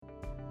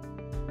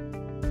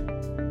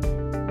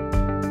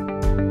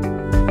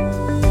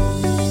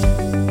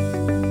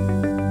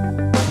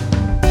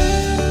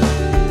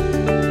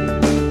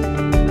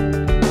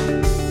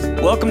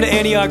Welcome to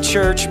Antioch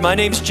Church. My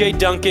name's Jay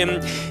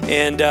Duncan,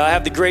 and I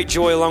have the great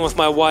joy, along with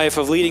my wife,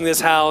 of leading this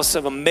house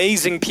of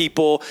amazing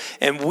people.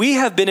 And we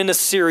have been in a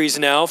series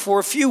now for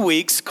a few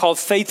weeks called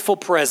Faithful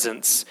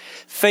Presence.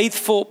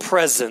 Faithful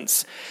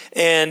Presence.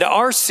 And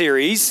our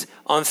series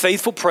on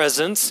Faithful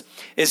Presence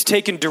is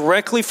taken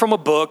directly from a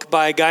book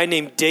by a guy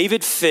named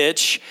David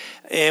Fitch.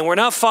 And we're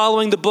not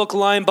following the book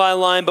line by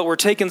line, but we're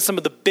taking some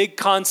of the big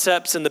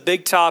concepts and the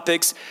big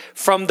topics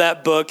from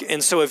that book.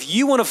 And so if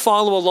you want to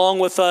follow along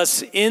with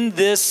us in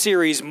this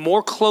series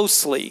more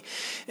closely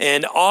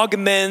and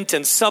augment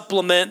and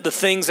supplement the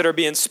things that are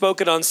being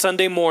spoken on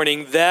Sunday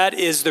morning, that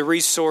is the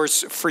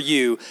resource for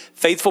you.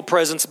 Faithful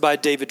Presence by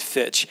David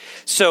Fitch.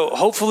 So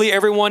hopefully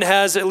everyone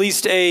has at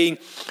least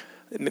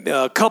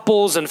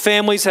couples and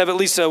families have at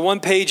least a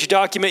one-page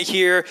document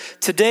here.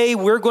 Today,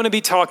 we're going to be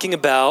talking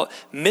about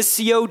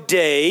Missio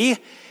Dei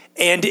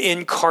and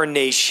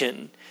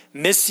Incarnation.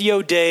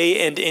 Missio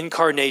Dei and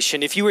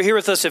Incarnation. If you were here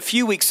with us a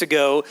few weeks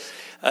ago,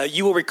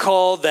 you will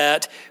recall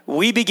that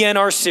we began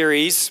our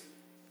series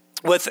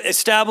with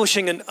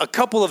establishing a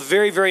couple of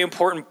very, very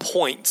important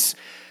points.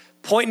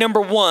 Point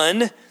number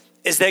one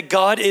is that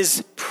God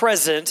is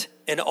present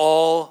in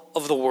all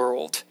of the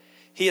world.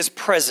 He is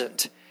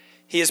present.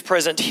 He is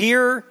present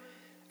here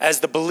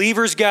as the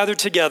believers gather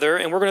together,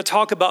 and we're going to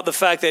talk about the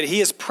fact that He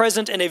is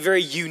present in a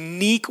very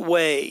unique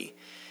way.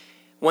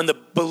 When the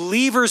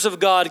believers of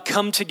God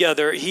come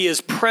together, He is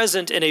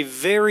present in a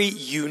very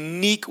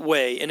unique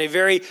way, in a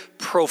very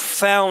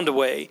profound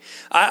way.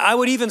 I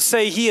would even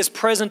say He is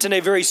present in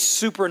a very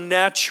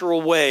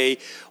supernatural way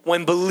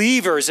when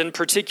believers in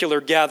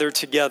particular gather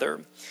together.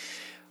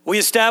 We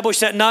established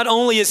that not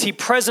only is He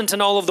present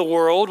in all of the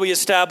world, we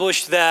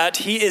established that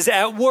He is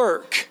at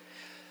work.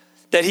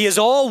 That He is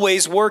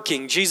always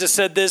working. Jesus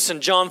said this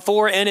in John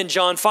 4 and in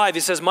John 5.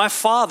 He says, my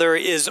Father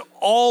is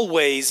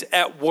always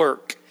at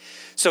work.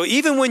 So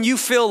even when you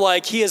feel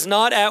like He is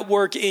not at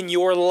work in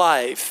your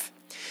life,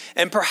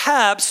 and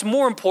perhaps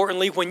more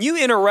importantly, when you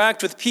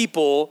interact with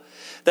people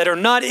that are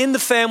not in the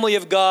family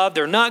of God,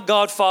 they're not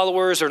God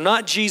followers or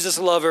not Jesus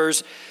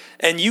lovers,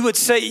 and you would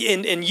say,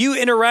 and you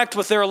interact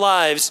with their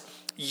lives,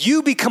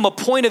 you become a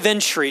point of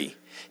entry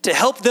to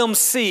help them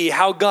see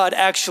how God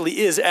actually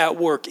is at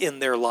work in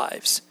their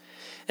lives.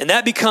 And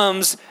that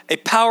becomes a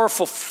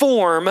powerful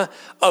form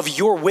of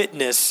your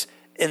witness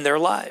in their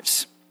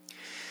lives.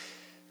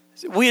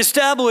 We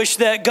established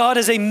that God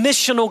is a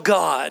missional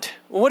God.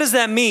 What does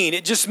that mean?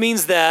 It just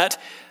means that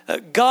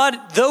God,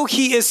 though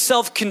He is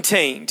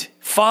self-contained,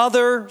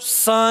 Father,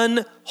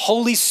 Son,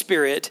 Holy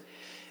Spirit,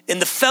 in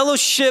the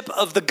fellowship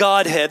of the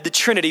Godhead, the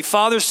Trinity,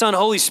 Father, Son,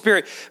 Holy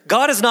Spirit,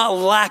 God is not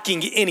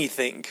lacking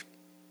anything.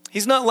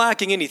 He's not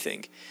lacking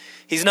anything.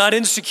 He's not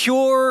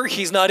insecure.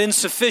 He's not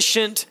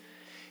insufficient.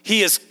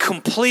 He is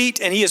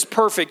complete and He is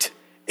perfect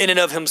in and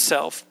of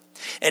Himself.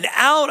 And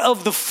out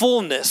of the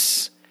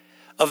fullness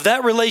of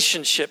that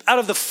relationship, out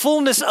of the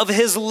fullness of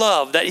His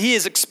love that He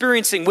is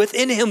experiencing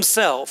within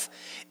Himself,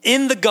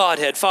 in the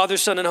Godhead, Father,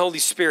 Son, and Holy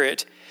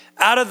Spirit,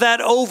 out of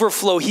that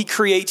overflow, He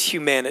creates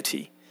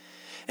humanity.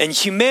 And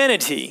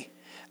humanity,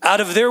 out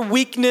of their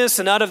weakness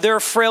and out of their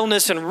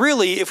frailness, and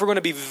really, if we're going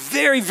to be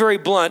very, very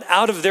blunt,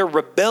 out of their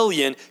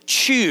rebellion,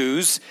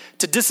 choose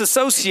to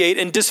disassociate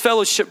and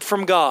disfellowship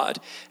from God.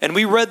 And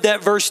we read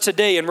that verse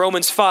today in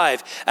Romans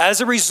 5.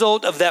 As a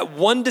result of that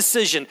one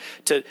decision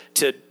to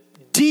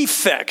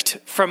defect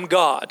from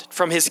God,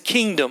 from His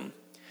kingdom,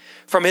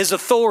 from His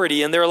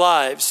authority in their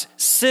lives,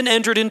 sin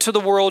entered into the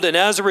world, and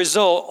as a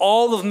result,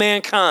 all of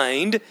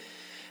mankind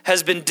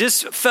has been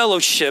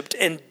disfellowshipped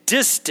and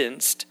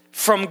distanced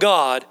from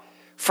God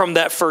from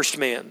that first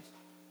man.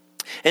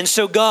 And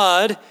so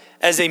God,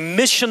 as a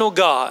missional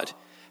God,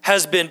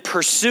 has been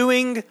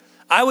pursuing,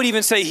 I would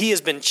even say He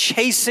has been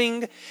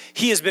chasing,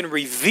 He has been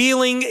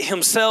revealing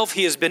Himself,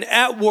 He has been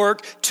at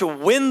work to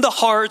win the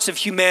hearts of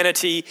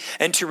humanity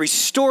and to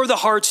restore the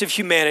hearts of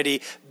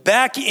humanity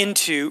back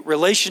into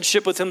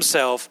relationship with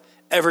Himself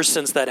ever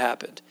since that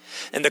happened.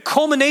 And the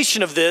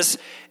culmination of this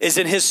is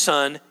in His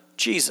Son,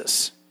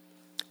 Jesus.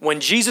 When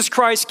Jesus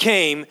Christ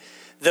came,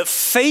 the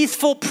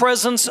faithful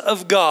presence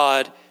of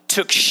God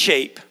took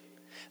shape.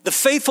 The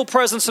faithful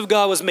presence of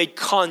God was made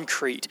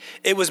concrete.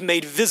 It was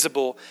made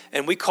visible,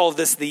 and we call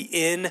this the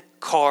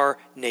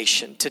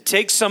incarnation. To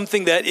take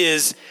something that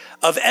is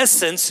of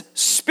essence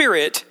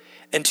spirit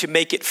and to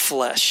make it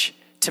flesh,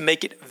 to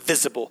make it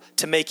visible,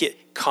 to make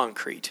it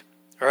concrete.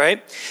 All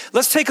right?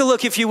 Let's take a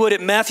look, if you would, at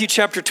Matthew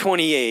chapter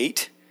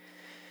 28.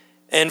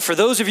 And for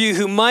those of you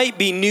who might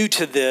be new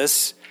to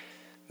this,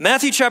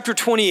 Matthew chapter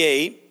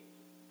 28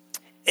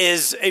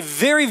 is a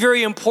very,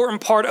 very important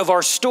part of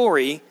our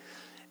story,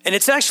 and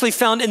it's actually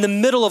found in the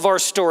middle of our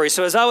story.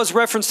 So as I was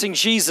referencing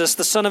Jesus,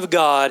 the Son of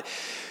God,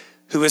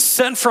 who was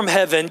sent from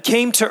heaven,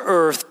 came to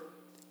earth,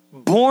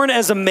 born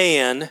as a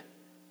man,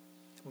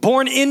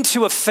 born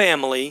into a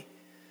family,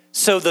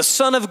 so the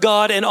Son of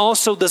God and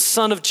also the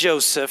son of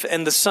Joseph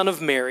and the son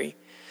of Mary,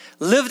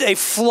 lived a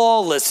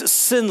flawless,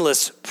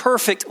 sinless,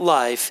 perfect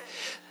life,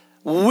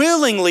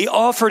 willingly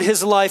offered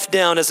his life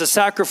down as a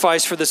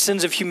sacrifice for the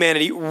sins of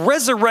humanity,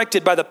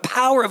 resurrected by the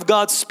power of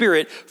God's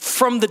Spirit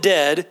from the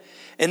dead.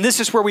 And this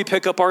is where we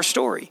pick up our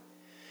story.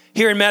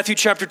 Here in Matthew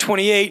chapter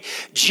 28,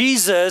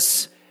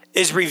 Jesus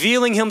is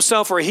revealing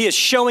himself, or he is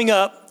showing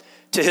up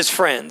to his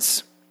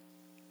friends.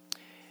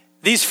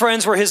 These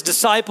friends were his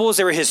disciples.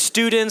 They were his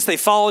students. They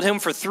followed him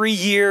for 3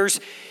 years.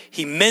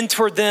 He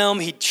mentored them.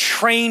 He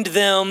trained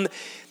them.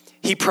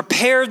 He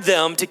prepared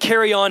them to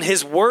carry on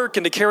his work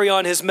and to carry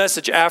on his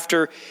message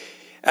after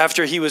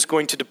he was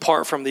going to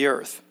depart from the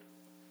earth.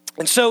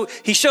 And so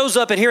he shows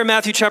up, and here in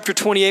Matthew chapter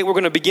 28, we're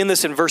going to begin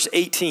this in verse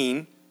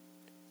 18.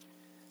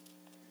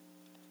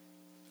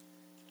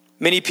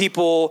 Many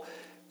people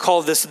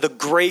call this the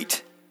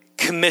Great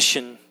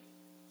Commission.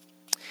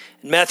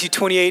 In Matthew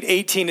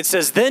 28:18, it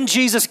says, "Then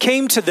Jesus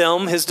came to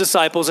them, his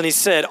disciples, and he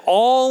said,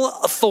 'All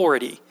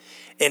authority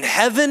in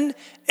heaven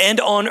and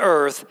on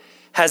earth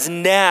has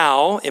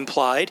now,'"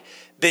 implied,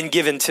 "'been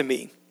given to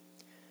me.'"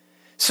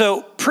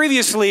 So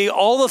previously,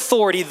 all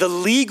authority, the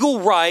legal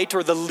right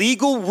or the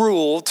legal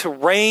rule to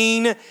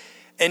reign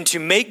and to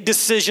make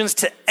decisions,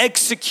 to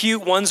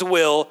execute one's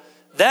will,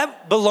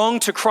 that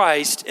belonged to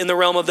Christ in the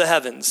realm of the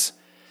heavens.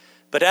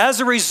 But as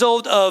a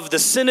result of the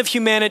sin of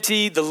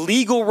humanity, the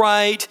legal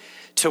right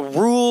to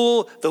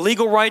rule, the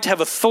legal right to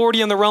have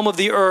authority in the realm of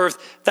the earth,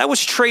 that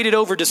was traded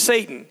over to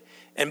Satan.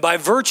 And by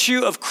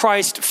virtue of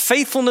Christ's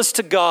faithfulness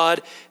to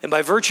God and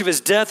by virtue of his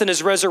death and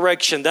his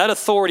resurrection, that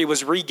authority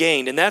was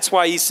regained. And that's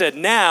why he said,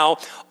 "Now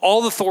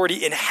all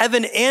authority in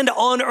heaven and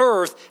on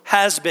earth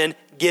has been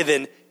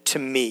given to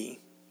me."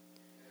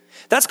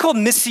 That's called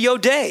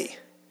Missio Dei.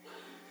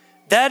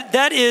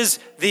 That is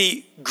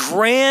the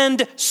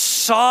grand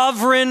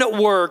sovereign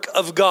work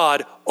of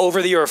God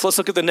over the earth. Let's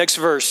look at the next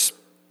verse.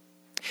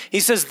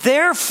 He says,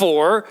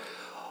 "Therefore,"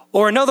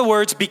 or in other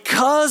words,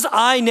 "because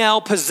I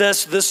now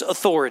possess this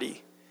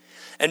authority,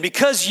 and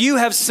because you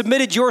have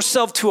submitted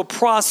yourself to a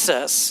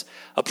process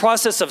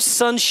of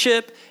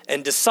sonship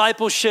and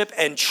discipleship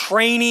and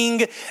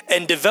training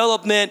and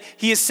development,"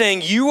 he is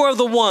saying, you are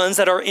the ones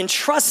that are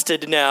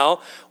entrusted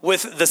now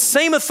with the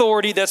same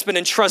authority that's been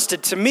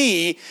entrusted to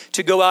me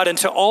to go out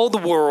into all the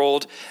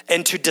world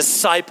and to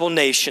disciple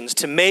nations,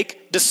 to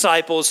make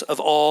disciples of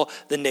all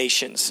the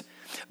nations,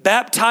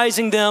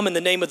 baptizing them in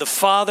the name of the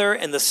Father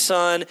and the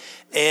Son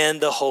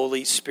and the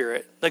Holy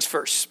Spirit. Next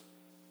verse.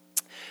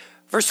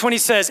 Verse 20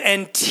 says,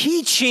 "And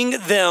teaching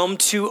them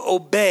to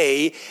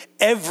obey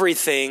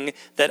everything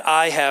that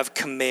I have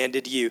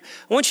commanded you."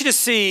 I want you to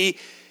see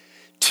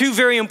two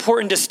very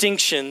important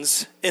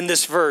distinctions in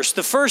this verse.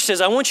 The first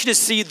is I want you to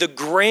see the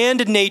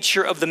grand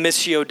nature of the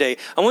Missio Dei.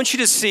 I want you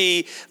to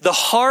see the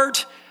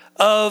heart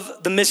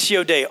of the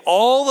Missio Dei.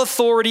 All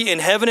authority in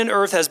heaven and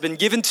earth has been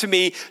given to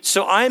me,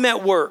 so I'm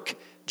at work.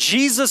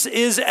 Jesus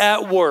is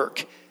at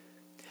work.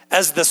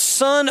 As the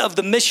Son of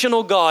the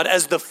missional God,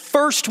 as the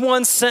first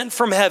one sent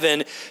from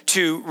heaven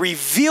to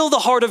reveal the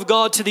heart of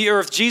God to the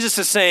earth, Jesus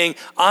is saying,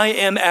 I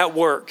am at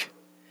work.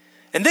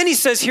 And then he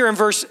says here in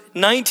verse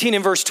 19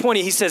 and verse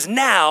 20, he says,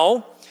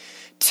 "Now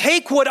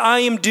take what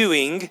I am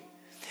doing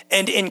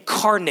and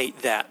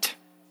incarnate that.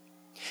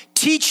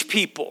 Teach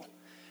people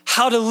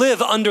how to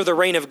live under the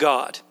reign of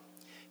God.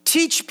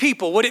 Teach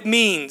people what it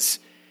means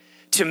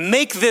to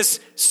make this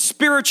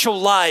spiritual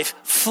life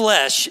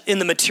flesh in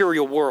the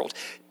material world.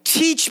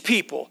 Teach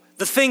people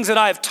the things that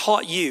I have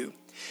taught you.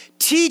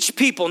 Teach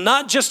people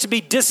not just to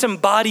be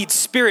disembodied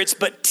spirits,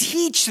 but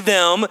teach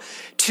them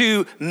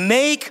to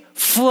make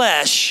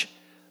flesh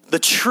the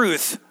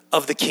truth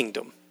of the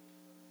kingdom."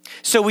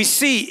 So we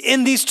see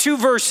in these two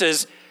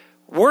verses,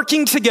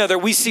 working together,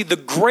 we see the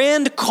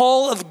grand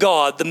call of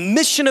God, the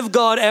mission of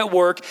God at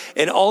work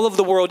in all of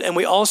the world. And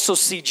we also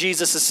see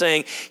Jesus is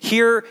saying,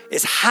 here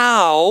is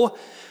how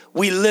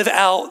we live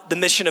out the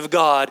mission of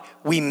God.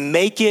 We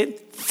make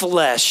it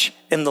flesh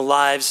in the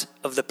lives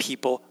of the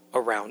people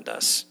around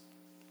us.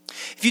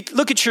 If you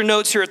look at your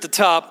notes here at the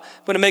top,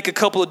 I'm going to make a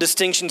couple of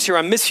distinctions here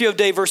on Missio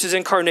Dei versus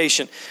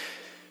incarnation.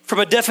 From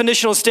a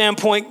definitional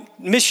standpoint,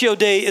 Missio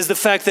Dei is the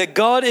fact that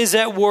God is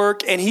at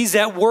work and he's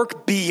at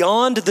work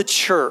beyond the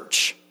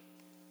church.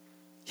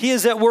 He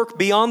is at work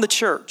beyond the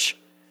church.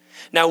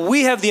 Now,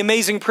 we have the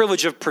amazing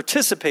privilege of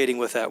participating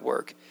with that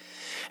work.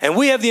 And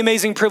we have the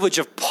amazing privilege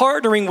of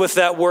partnering with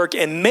that work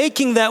and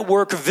making that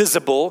work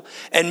visible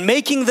and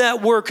making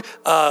that work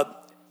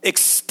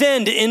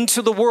extend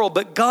into the world.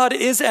 But God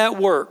is at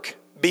work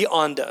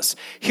beyond us.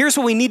 Here's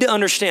what we need to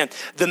understand.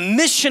 The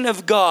mission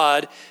of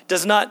God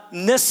does not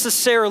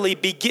necessarily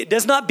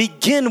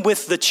begin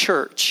with the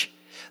church.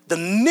 The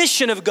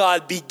mission of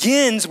God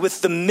begins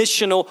with the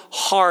missional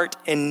heart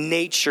and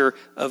nature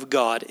of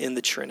God in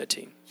the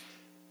Trinity.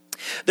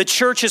 The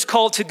church is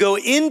called to go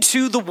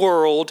into the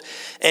world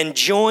and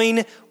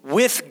join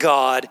with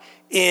God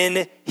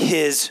in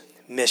his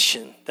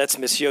mission. That's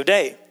Missio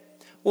Dei.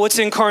 What's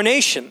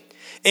incarnation?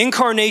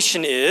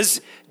 Incarnation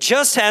is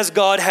just as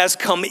God has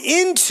come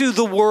into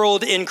the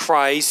world in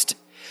Christ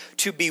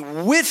to be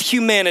with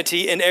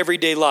humanity in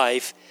everyday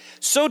life,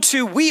 so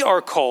too we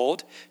are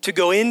called to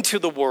go into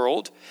the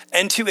world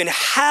and to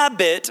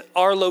inhabit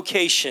our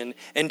location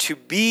and to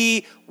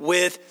be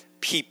with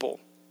people.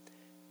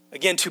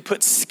 Again, to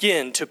put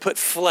skin, to put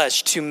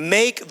flesh, to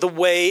make the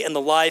way and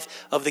the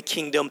life of the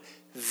kingdom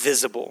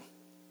visible.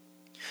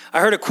 I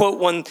heard a quote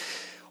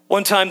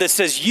one time that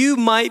says, "You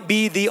might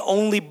be the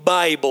only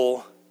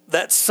Bible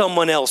that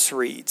someone else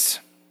reads."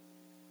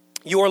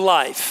 Your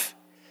life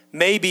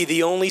may be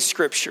the only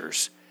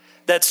scriptures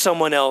that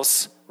someone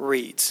else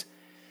reads.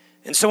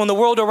 And so when the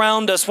world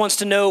around us wants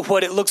to know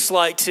what it looks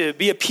like to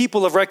be a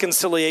people of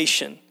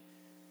reconciliation,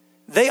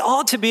 they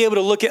ought to be able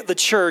to look at the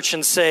church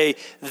and say,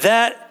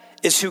 that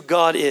is who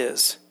God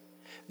is.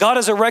 God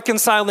is a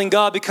reconciling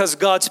God because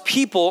God's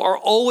people are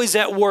always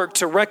at work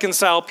to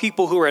reconcile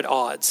people who are at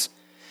odds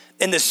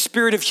in the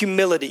spirit of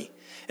humility,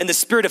 in the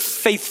spirit of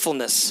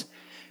faithfulness,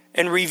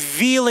 and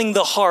revealing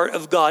the heart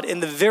of God in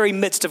the very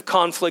midst of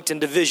conflict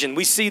and division.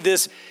 We see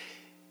this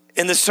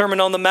in the Sermon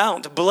on the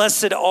Mount.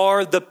 Blessed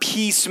are the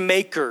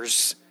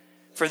peacemakers,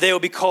 for they will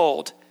be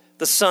called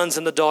the sons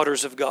and the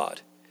daughters of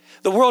God.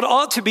 The world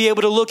ought to be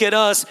able to look at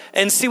us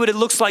and see what it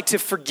looks like to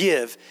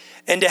forgive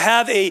and to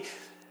have a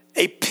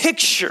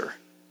picture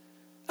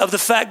of the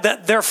fact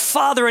that their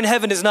Father in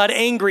heaven is not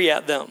angry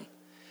at them,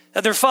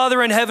 that their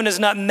Father in heaven is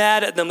not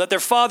mad at them, that their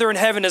Father in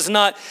heaven is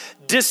not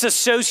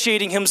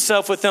disassociating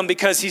himself with them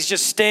because he's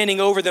just standing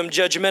over them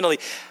judgmentally.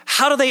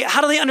 How do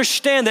they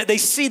understand that? They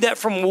see that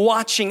from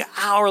watching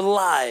our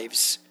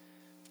lives.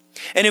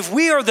 And if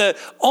we are the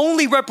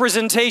only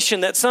representation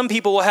that some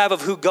people will have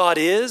of who God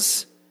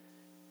is,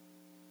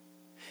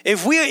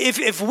 if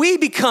we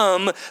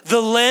become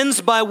the lens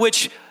by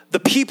which the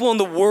people in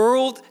the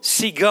world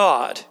see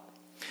God,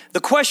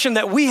 the question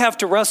that we have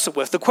to wrestle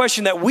with, the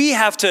question that we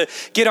have to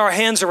get our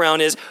hands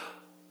around is,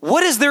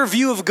 what is their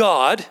view of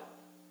God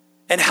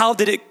and how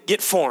did it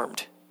get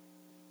formed?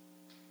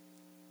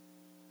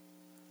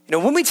 You know,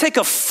 when we take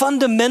a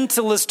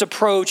fundamentalist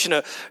approach and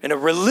a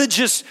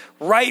religious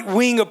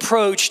right-wing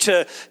approach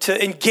to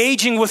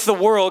engaging with the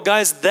world,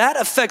 guys, that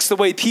affects the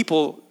way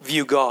people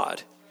view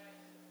God.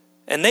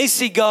 And they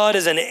see God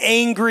as an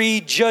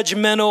angry,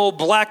 judgmental,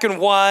 black and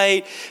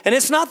white. And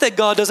it's not that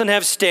God doesn't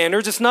have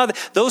standards. It's not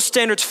that those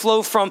standards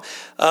flow from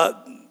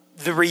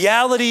the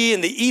reality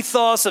and the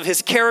ethos of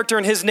his character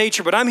and his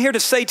nature. But I'm here to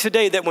say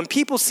today that when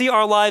people see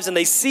our lives and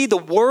they see the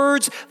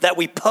words that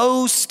we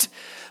post,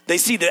 they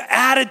see the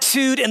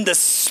attitude and the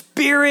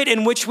spirit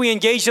in which we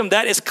engage them,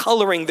 that is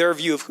coloring their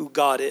view of who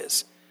God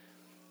is.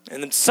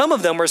 And then some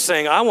of them are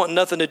saying, I want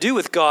nothing to do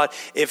with God.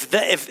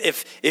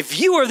 If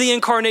you are the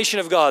incarnation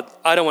of God,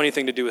 I don't want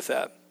anything to do with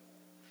that.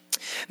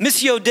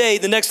 Missio Dei,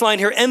 the next line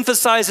here,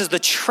 emphasizes the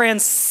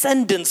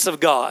transcendence of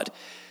God.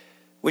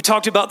 We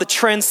talked about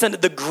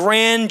the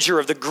grandeur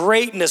of the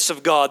greatness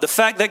of God, the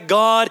fact that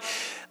God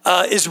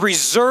is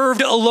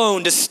reserved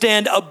alone to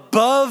stand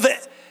above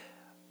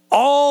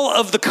all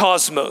of the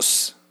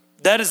cosmos.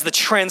 That is the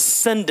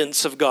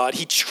transcendence of God.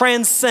 He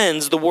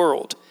transcends the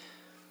world.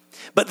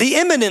 But the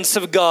immanence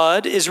of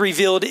God is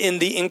revealed in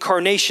the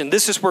incarnation.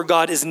 This is where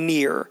God is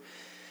near.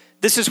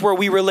 This is where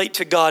we relate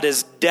to God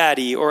as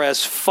daddy or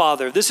as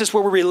father. This is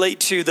where we relate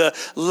to the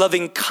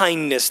loving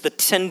kindness, the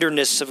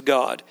tenderness of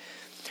God.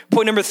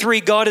 Point number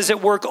 3, God is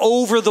at work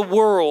over the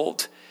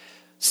world.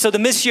 So the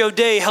Missio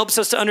Dei helps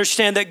us to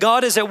understand that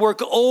God is at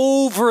work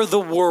over the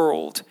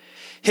world.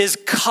 His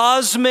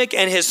cosmic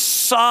and his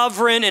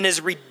sovereign and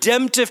his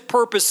redemptive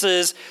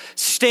purposes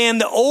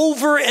stand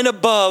over and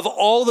above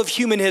all of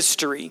human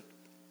history.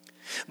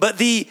 But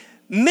the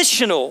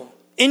missional,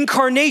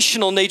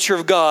 incarnational nature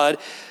of God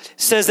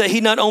says that he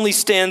not only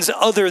stands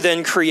other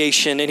than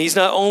creation, and he's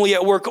not only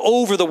at work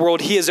over the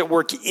world, he is at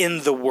work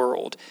in the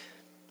world.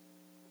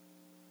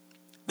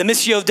 The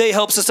Missio Dei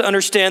helps us to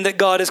understand that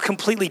God is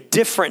completely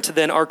different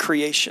than our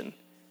creation.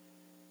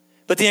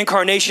 But the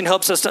incarnation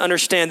helps us to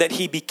understand that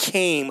he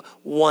became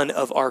one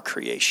of our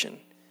creation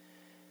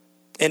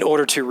in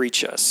order to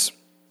reach us.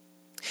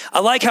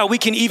 I like how we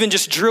can even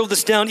just drill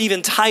this down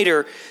even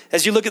tighter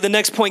as you look at the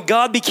next point.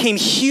 God became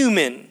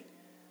human.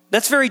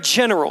 That's very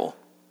general.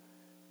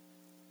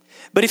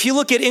 But if you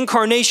look at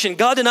incarnation,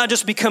 God did not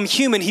just become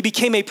human, he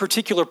became a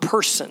particular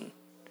person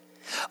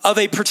of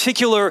a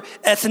particular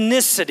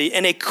ethnicity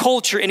and a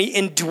culture, and he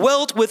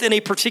indwelt within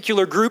a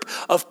particular group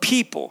of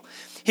people.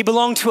 He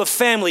belonged to a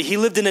family. He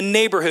lived in a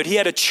neighborhood. He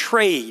had a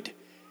trade.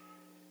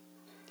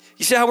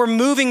 You see how we're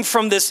moving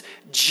from this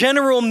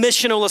general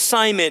missional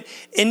assignment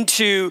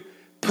into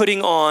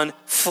putting on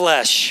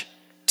flesh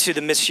to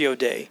the Missio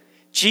Dei.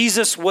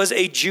 Jesus was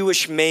a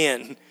Jewish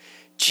man.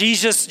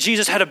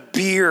 Jesus had a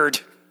beard.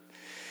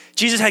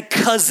 Jesus had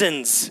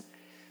cousins.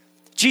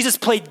 Jesus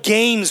played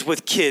games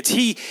with kids.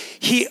 He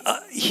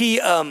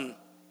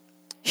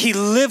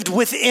lived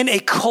within a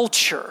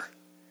culture.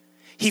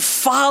 He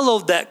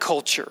followed that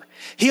culture.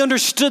 He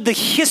understood the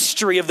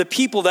history of the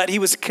people that he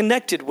was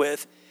connected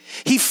with.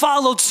 He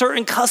followed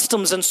certain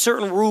customs and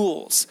certain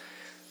rules.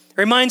 It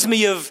reminds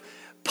me of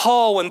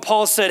Paul when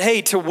Paul said,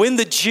 hey, to win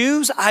the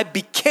Jews, I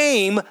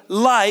became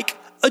like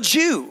a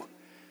Jew.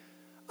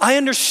 I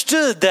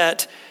understood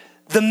that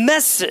the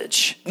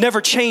message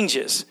never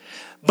changes,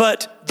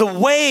 but the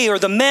way or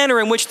the manner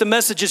in which the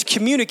message is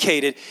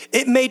communicated,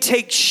 it may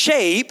take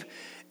shape.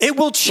 It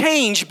will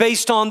change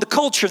based on the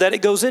culture that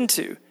it goes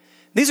into.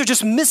 These are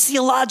just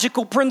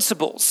missiological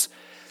principles.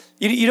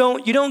 You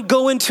don't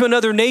go into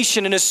another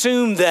nation and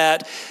assume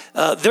that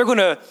they're going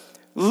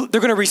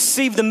to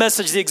receive the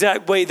message the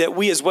exact way that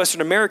we as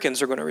Western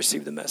Americans are going to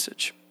receive the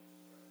message.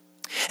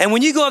 And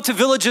when you go out to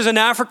villages in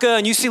Africa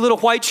and you see little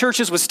white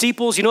churches with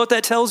steeples, you know what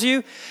that tells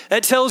you?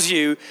 That tells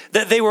you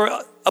that they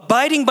were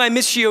abiding by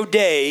Missio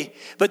Dei,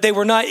 but they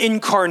were not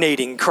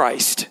incarnating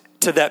Christ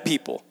to that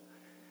people.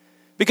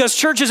 Because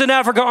churches in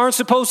Africa aren't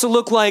supposed to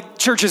look like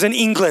churches in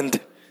England.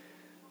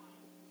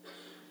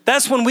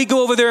 That's when we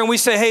go over there and we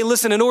say, hey,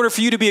 listen, in order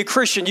for you to be a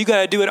Christian, you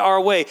got to do it our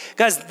way.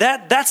 Guys,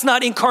 that's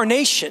not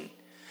incarnation.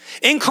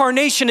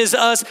 Incarnation is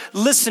us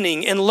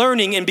listening and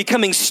learning and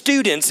becoming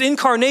students.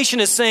 Incarnation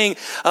is saying,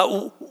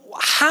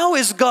 how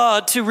is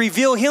God to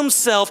reveal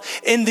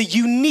himself in the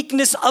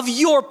uniqueness of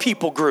your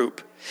people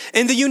group,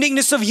 in the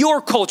uniqueness of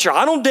your culture?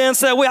 I don't dance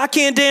that way. I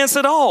can't dance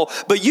at all.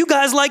 But you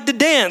guys like to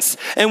dance.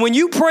 And when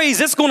you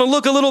praise, it's going to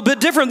look a little bit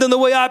different than the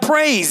way I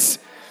praise.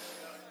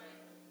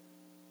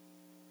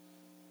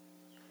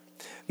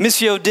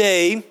 Missio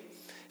Dei,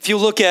 if you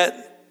look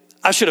at,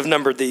 I should have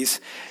numbered these.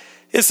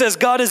 It says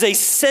God is a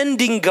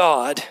sending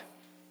God.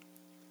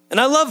 And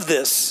I love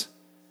this.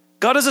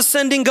 God is a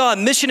sending God.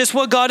 Mission is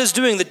what God is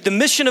doing. The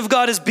mission of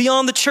God is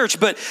beyond the church.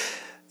 But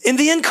in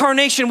the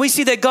incarnation, we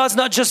see that God's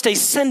not just a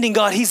sending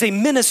God. He's a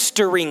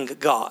ministering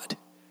God.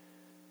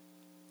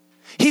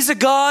 He's a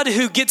God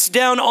who gets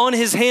down on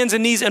his hands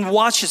and knees and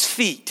washes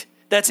feet.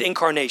 That's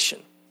incarnation.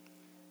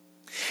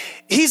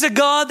 He's a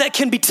God that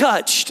can be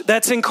touched.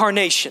 That's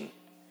incarnation.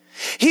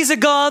 He's a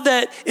God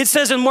that, it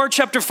says in Mark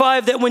chapter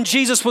 5, that when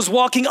Jesus was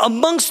walking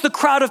amongst the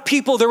crowd of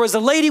people, there was a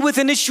lady with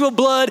an issue of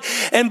blood,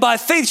 and by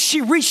faith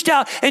she reached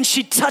out and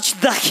she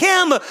touched the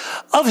hem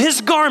of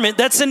his garment.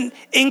 That's an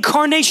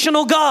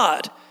incarnational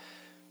God.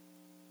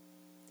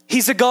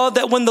 He's a God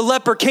that when the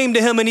leper came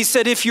to him and he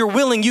said, if you're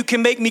willing, you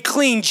can make me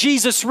clean,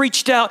 Jesus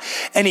reached out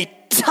and he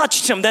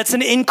touched him. That's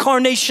an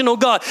incarnational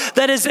God.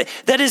 That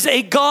is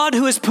a God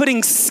who is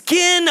putting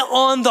skin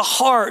on the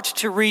heart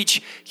to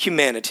reach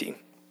humanity.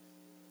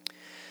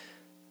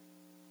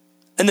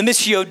 And the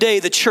Missio Dei,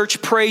 the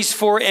church prays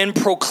for and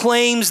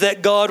proclaims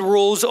that God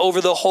rules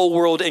over the whole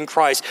world in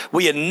Christ.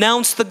 We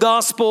announce the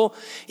gospel.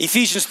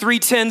 Ephesians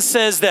 3:10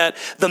 says that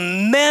the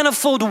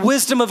manifold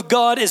wisdom of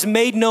God is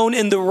made known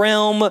in the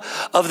realm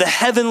of the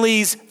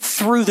heavenlies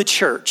through the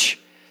church.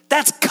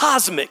 That's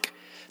cosmic.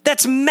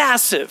 That's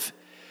massive.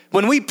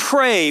 When we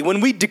pray,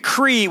 when we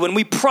decree, when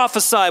we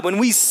prophesy, when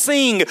we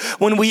sing,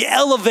 when we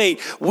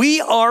elevate,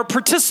 we are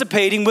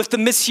participating with the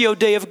Missio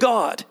Dei of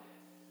God.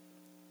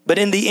 But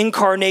in the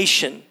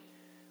incarnation,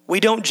 we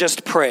don't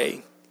just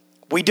pray.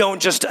 We don't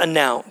just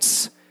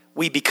announce.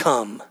 We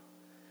become.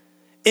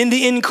 In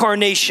the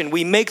incarnation,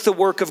 we make the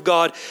work of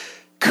God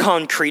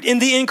concrete. In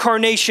the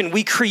incarnation,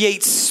 we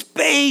create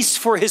space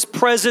for his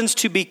presence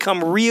to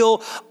become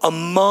real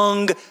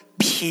among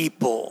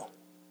people.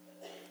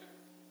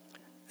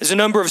 There's a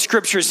number of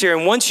scriptures here,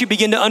 and once you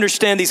begin to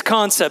understand these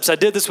concepts, I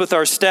did this with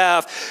our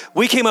staff,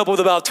 we came up with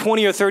about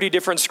 20 or 30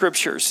 different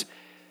scriptures.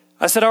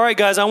 I said, all right,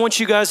 guys, I want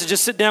you guys to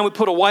just sit down. We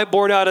put a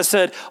whiteboard out. I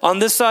said, on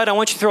this side, I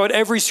want you to throw out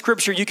every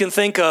scripture you can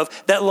think of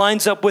that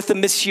lines up with the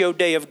Missio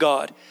Dei of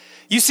God.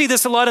 You see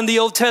this a lot in the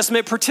Old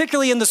Testament,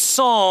 particularly in the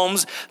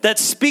Psalms that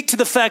speak to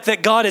the fact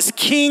that God is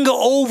king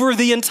over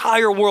the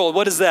entire world.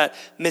 What is that?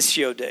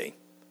 Missio Dei.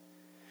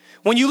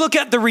 When you look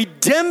at the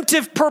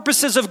redemptive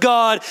purposes of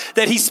God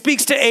that he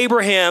speaks to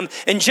Abraham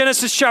in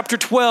Genesis chapter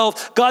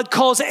 12, God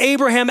calls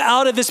Abraham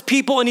out of his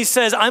people and he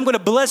says, I'm going to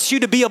bless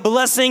you to be a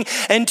blessing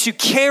and to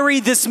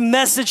carry this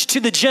message to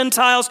the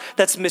Gentiles.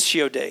 That's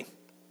Missio Dei.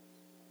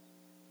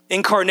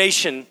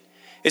 Incarnation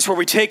is where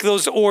we take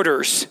those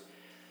orders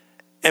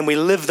and we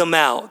live them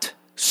out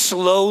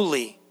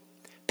slowly,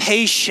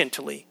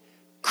 patiently,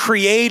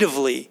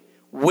 creatively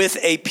with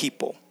a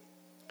people.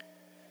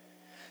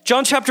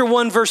 John chapter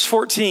 1, verse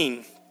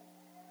 14.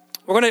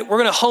 We're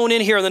going to hone in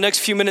here in the next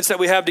few minutes that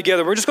we have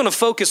together. We're just going to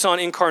focus on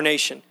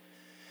incarnation.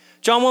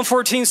 John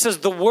 1:14 says,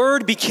 the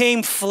Word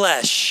became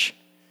flesh,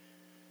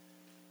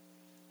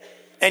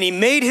 and he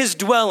made his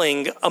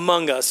dwelling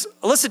among us.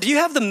 Alyssa, do you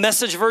have the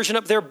Message version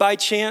up there by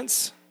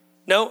chance?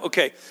 No?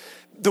 Okay.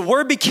 The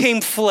Word became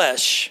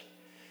flesh,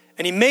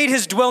 and he made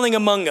his dwelling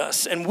among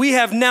us, and we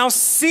have now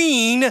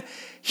seen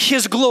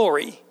his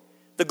glory.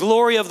 The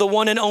glory of the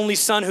one and only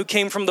Son who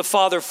came from the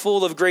Father,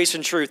 full of grace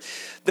and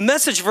truth. The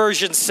Message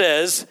version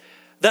says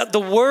that the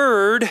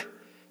Word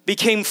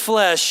became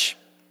flesh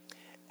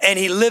and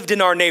he lived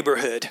in our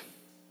neighborhood.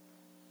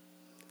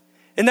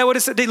 Isn't that what it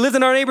said? He lived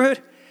in our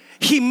neighborhood?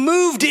 He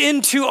moved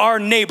into our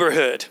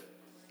neighborhood.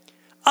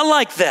 I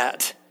like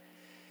that.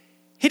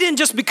 He didn't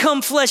just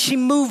become flesh, he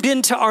moved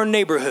into our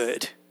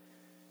neighborhood.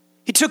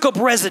 He took up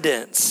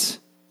residence.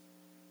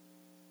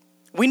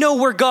 We know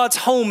where God's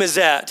home is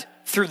at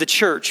through the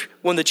church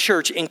when the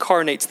church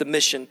incarnates the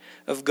mission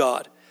of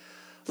God.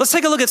 Let's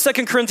take a look at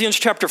 2 Corinthians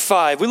chapter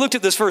 5. We looked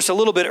at this verse a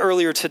little bit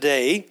earlier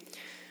today,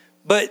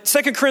 but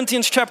 2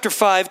 Corinthians chapter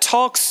 5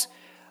 talks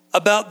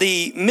about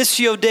the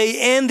Missio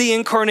Dei and the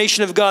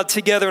incarnation of God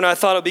together, and I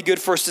thought it would be good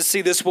for us to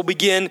see this. We'll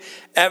begin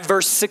at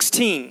verse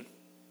 16.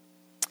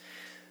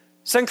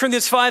 2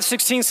 Corinthians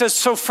 5:16 says,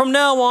 "So from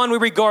now on we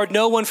regard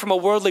no one from a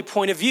worldly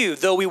point of view.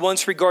 Though we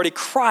once regarded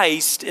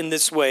Christ in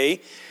this way,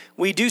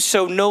 we do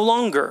so no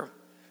longer.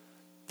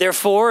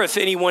 Therefore, if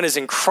anyone is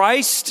in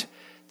Christ,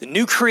 the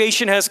new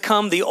creation has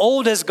come, the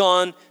old has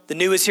gone, the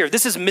new is here."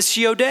 This is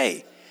Missio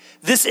Dei.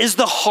 This is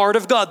the heart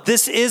of God.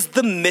 This is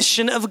the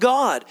mission of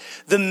God.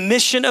 The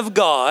mission of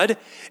God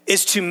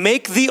is to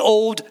make the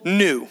old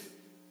new.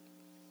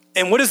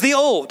 And what is the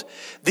old?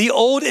 The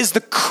old is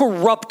the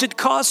corrupted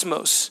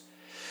cosmos.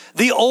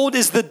 The old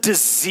is the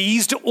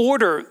diseased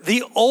order.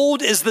 The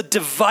old is the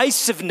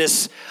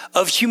divisiveness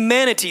of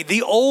humanity.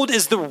 The old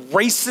is the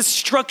racist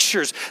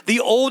structures.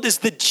 The old is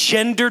the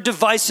gender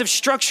divisive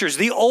structures.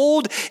 The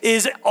old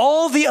is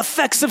all the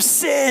effects of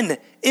sin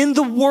in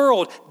the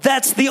world.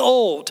 That's the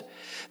old.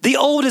 The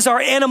old is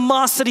our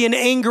animosity and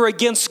anger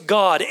against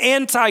God,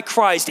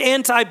 anti-Christ,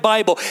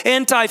 anti-Bible,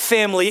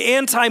 anti-family,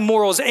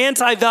 anti-morals,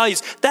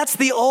 anti-values. That's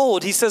the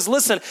old. He says,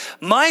 listen,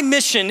 my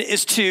mission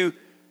is to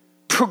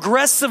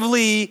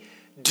progressively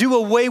do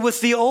away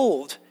with the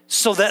old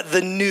so that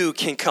the new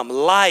can come.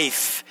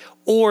 Life,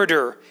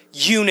 order,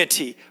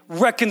 unity,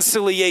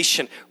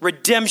 reconciliation,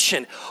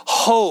 redemption,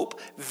 hope,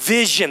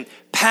 vision,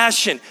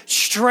 passion,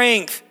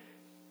 strength.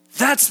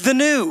 That's the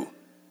new.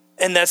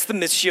 And that's the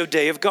Missio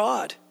Dei of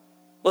God.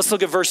 Let's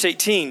look at verse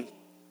 18.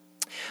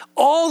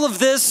 All of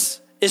this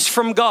is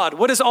from God.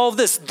 What is all of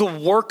this? The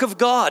work of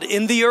God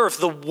in the earth,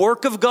 the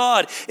work of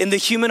God in the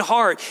human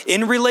heart,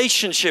 in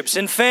relationships,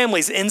 in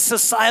families, in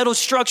societal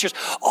structures.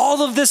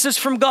 All of this is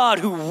from God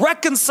who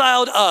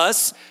reconciled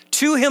us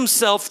to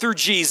himself through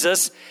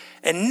Jesus.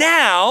 And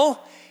now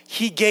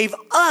he gave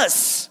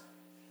us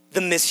the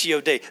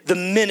Missio Dei, the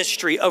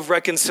ministry of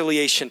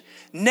reconciliation.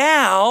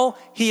 Now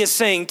he is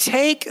saying,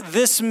 take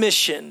this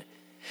mission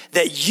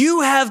that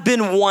you have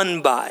been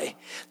won by,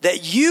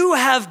 that you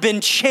have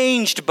been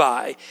changed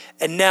by,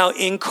 and now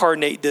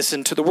incarnate this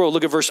into the world.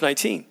 Look at verse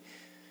 19.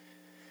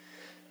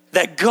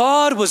 That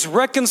God was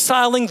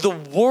reconciling the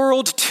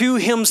world to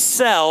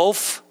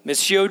himself,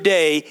 Missio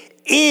Dei,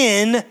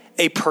 in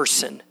a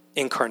person,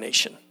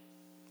 incarnation.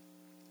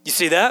 You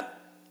see that?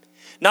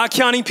 Not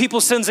counting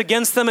people's sins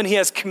against them, and he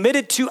has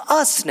committed to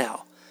us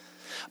now,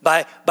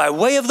 by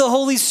way of the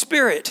Holy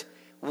Spirit,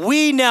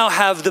 we now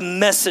have the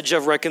message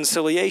of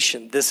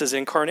reconciliation. This is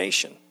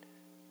incarnation.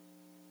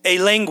 A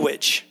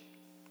language,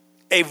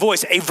 a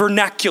voice, a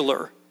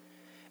vernacular,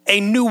 a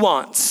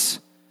nuance.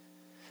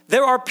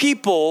 There are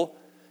people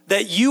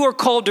that you are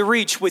called to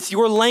reach with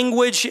your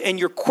language and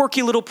your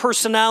quirky little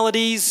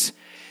personalities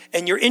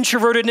and your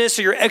introvertedness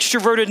or your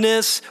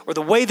extrovertedness or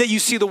the way that you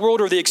see the world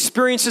or the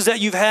experiences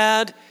that you've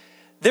had.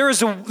 There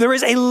is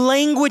a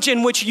language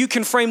in which you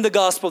can frame the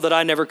gospel that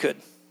I never could.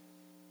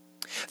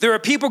 There are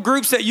people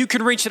groups that you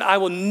can reach that I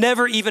will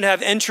never even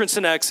have entrance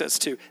and access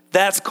to.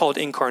 That's called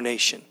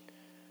incarnation.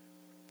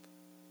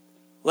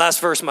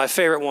 Last verse, my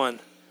favorite one.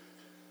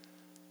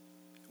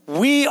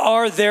 We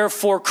are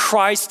therefore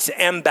Christ's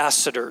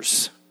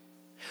ambassadors.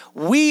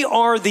 We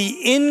are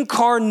the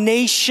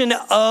incarnation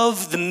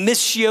of the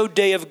Missio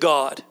Dei of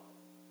God,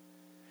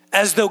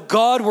 as though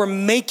God were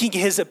making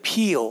his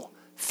appeal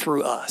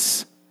through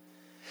us.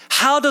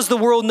 How does the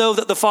world know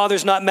that the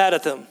Father's not mad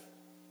at them?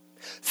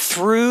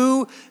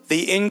 Through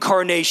the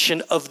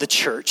incarnation of the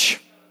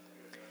church.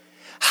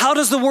 How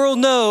does the world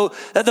know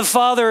that the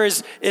Father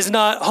is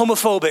not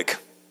homophobic?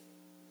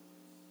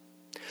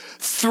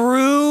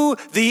 Through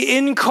the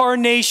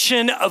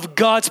incarnation of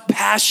God's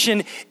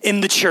passion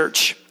in the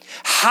church.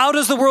 How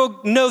does the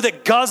world know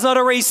that God's not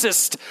a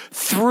racist?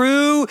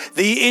 Through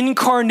the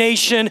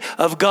incarnation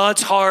of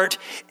God's heart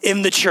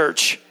in the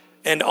church.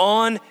 And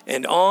on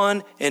and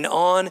on and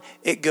on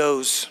it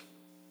goes.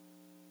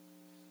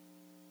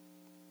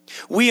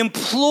 We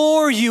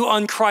implore you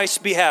on Christ's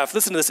behalf.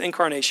 Listen to this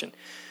incarnation.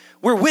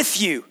 We're with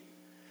you.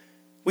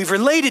 We've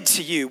related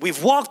to you.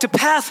 We've walked a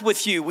path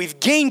with you. We've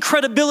gained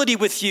credibility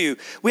with you.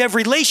 We have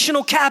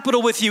relational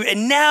capital with you.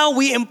 And now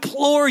we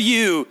implore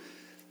you,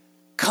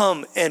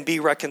 come and be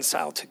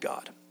reconciled to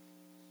God.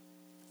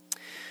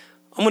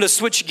 I'm going to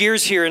switch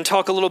gears here and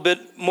talk a little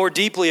bit more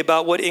deeply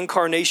about what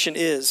incarnation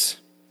is.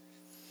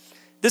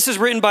 This is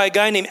written by a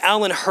guy named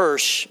Alan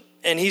Hirsch,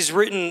 and he's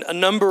written a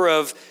number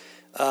of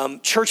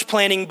church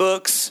planting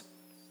books.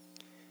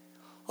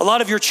 A lot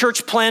of your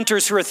church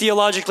planters who are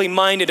theologically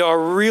minded are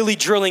really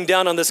drilling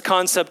down on this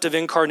concept of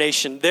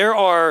incarnation. There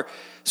are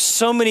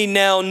so many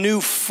now new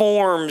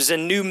forms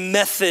and new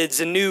methods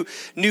and new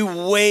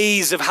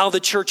ways of how the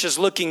church is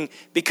looking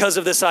because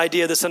of this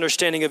idea, this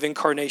understanding of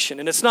incarnation.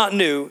 And it's not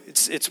new.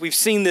 We've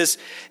seen this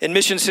in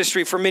missions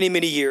history for many,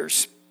 many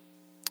years.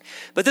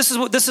 But this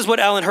is what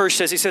Alan Hirsch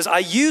says. He says, I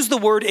use the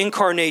word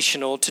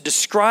incarnational to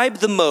describe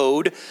the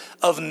mode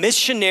of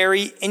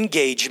missionary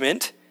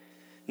engagement.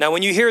 Now,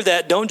 when you hear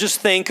that, don't just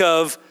think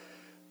of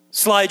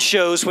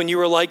slideshows when you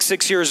were like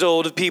 6 years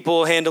old of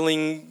people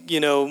handling,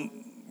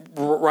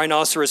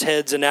 rhinoceros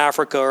heads in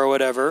Africa or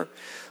whatever.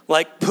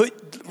 Like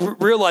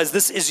realize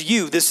this is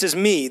you, this is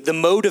me, the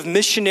mode of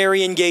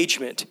missionary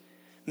engagement,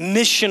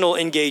 missional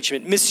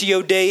engagement,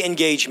 missio Dei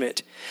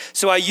engagement.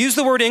 So I use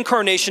the word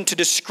incarnation to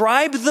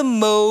describe the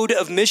mode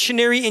of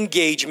missionary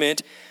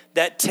engagement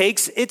that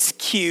takes its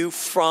cue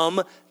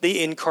from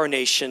the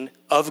incarnation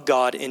of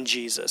God in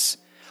Jesus.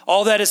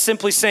 All that is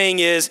simply saying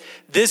is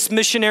this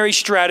missionary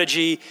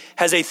strategy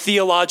has a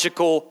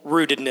theological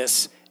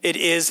rootedness. It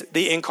is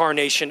the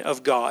incarnation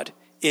of God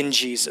in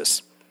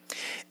Jesus.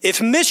 If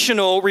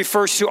missional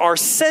refers to our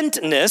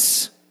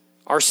sentness,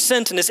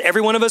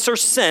 every one of us are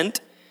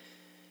sent.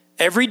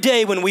 Every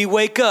day when we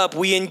wake up,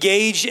 we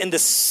engage in the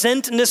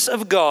sentness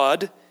of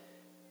God.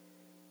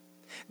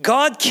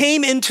 God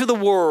came into the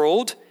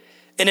world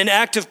in an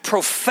act of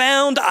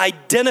profound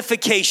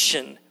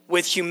identification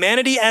with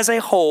humanity as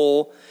a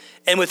whole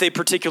and with a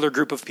particular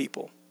group of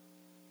people.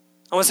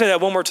 I want to say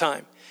that one more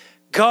time.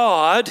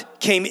 God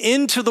came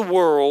into the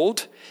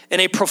world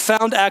in a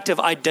profound act of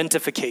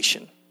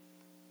identification.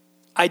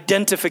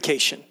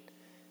 Identification.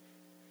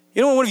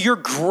 You know what one of your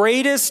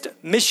greatest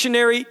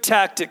missionary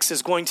tactics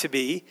is going to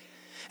be?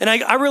 And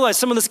I realize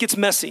some of this gets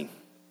messy.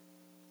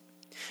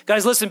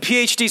 Guys, listen,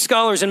 PhD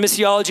scholars in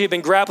missiology have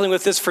been grappling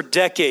with this for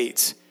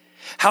decades.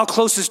 How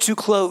close is too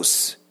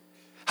close?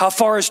 How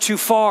far is too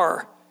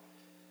far?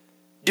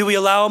 Do we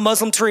allow a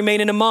Muslim to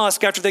remain in a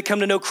mosque after they come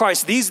to know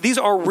Christ? These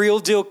are real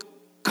deal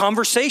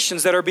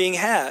conversations that are being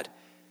had.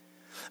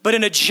 But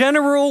in a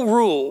general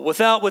rule,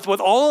 with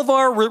all of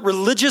our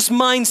religious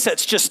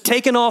mindsets just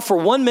taken off for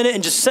 1 minute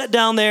and just set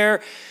down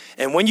there,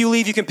 and when you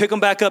leave, you can pick them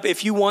back up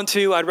if you want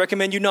to. I'd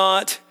recommend you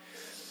not.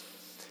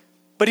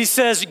 But he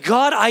says,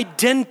 God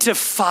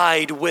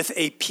identified with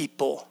a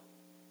people.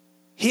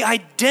 He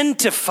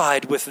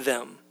identified with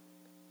them.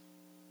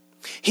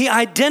 He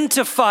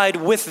identified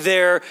with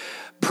their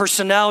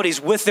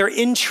personalities, with their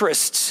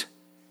interests,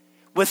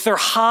 with their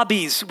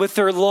hobbies, with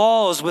their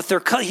laws,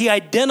 he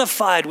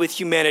identified with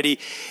humanity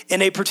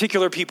in a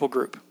particular people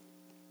group.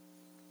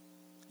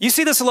 You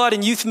see this a lot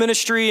in youth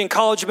ministry and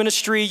college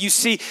ministry. You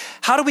see,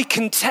 how do we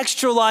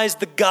contextualize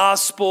the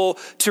gospel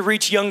to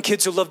reach young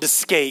kids who love to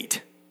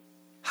skate?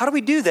 How do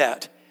we do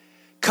that?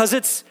 Because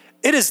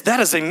that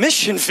is a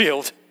mission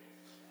field.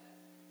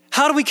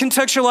 How do we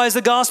contextualize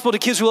the gospel to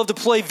kids who love to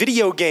play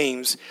video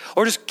games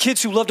or just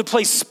kids who love to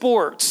play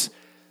sports?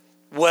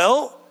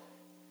 Well,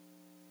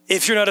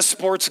 if you're not a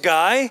sports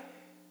guy,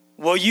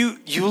 well, you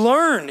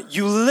learn,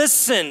 you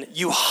listen,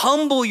 you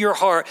humble your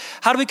heart.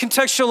 How do we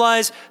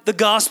contextualize the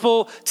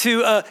gospel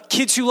to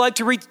kids who like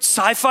to read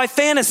sci-fi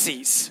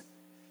fantasies?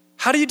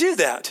 How do you do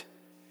that?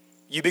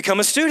 You become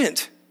a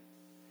student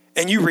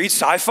and you read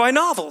sci-fi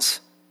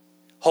novels,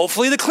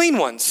 hopefully the clean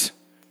ones.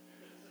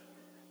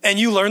 And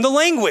you learn the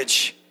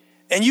language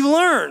and you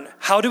learn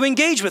how to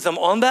engage with them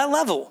on that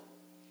level.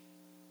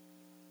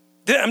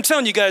 I'm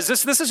telling you guys,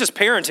 this is just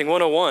parenting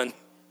 101.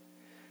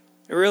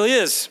 It really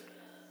is.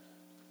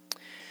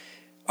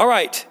 All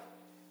right.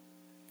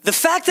 The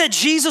fact that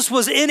Jesus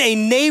was in a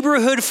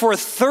neighborhood for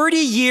 30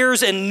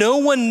 years and no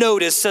one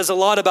noticed says a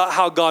lot about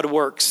how God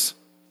works.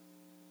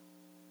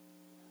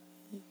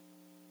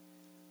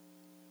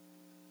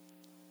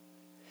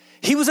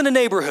 He was in a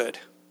neighborhood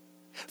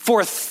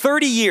for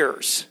 30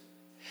 years.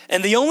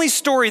 And the only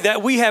story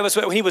that we have is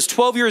when he was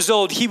 12 years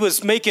old, he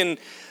was making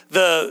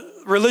the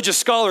religious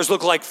scholars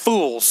look like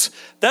fools.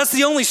 That's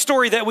the only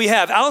story that we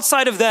have.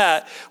 Outside of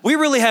that, we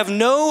really have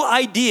no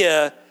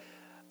idea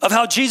of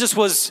how Jesus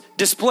was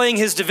displaying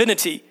his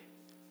divinity.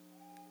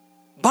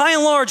 By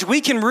and large,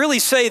 we can really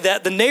say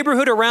that the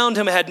neighborhood around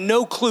him had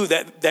no clue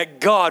that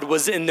God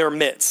was in their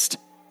midst.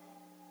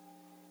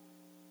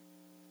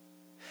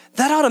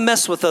 That ought to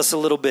mess with us a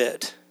little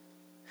bit.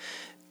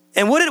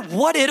 And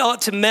what it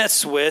ought to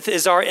mess with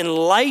is our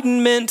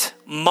Enlightenment,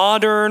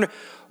 modern,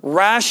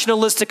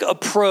 rationalistic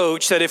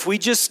approach that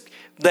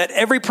that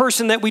every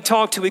person that we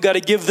talk to, we got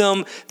to give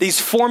them these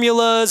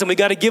formulas and we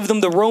got to give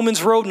them the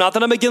Romans road. Not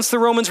that I'm against the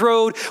Romans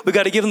road. We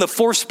got to give them the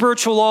 4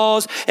 spiritual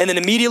laws and then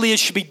immediately it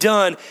should be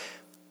done.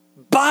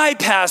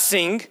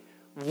 Bypassing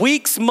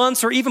weeks,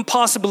 months, or even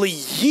possibly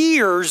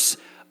years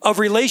of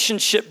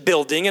relationship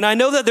building. And I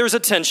know that there's a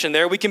tension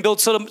there. We can build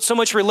so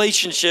much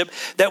relationship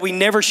that we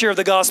never share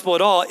the gospel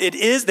at all.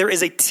 There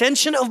is a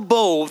tension of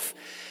both.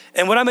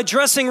 And what I'm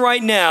addressing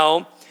right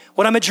now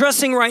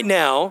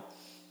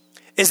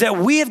is that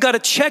we have got to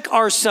check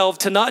ourselves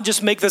to not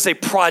just make this a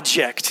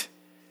project,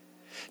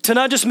 to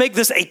not just make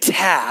this a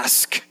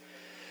task,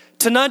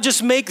 to not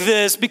just make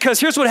this, because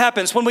here's what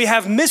happens. When we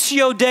have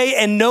missio Dei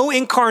and no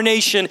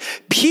incarnation,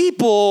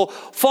 people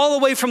fall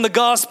away from the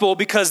gospel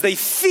because they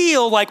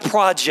feel like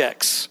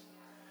projects.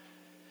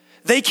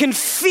 They can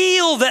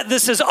feel that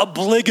this is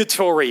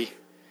obligatory.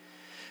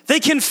 They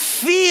can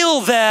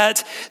feel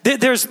that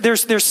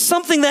there's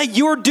something that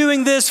you're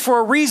doing this for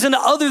a reason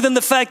other than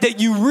the fact that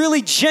you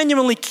really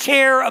genuinely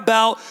care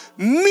about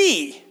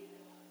me.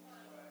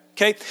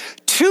 Okay?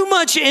 Too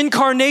much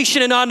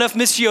incarnation and not enough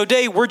Missio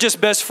Dei, we're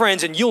just best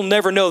friends and you'll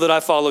never know that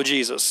I follow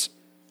Jesus.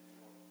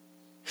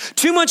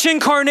 Too much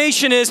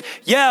incarnation is,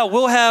 yeah,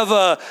 we'll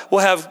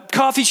have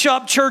coffee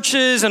shop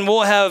churches and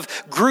we'll have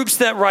groups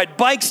that ride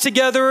bikes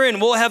together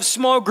and we'll have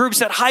small groups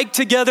that hike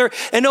together.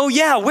 And oh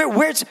yeah,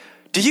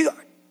 do you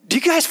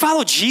guys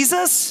follow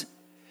Jesus?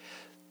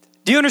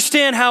 Do you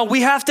understand how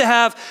we have to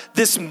have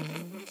this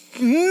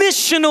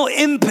missional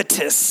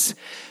impetus,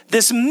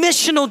 this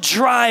missional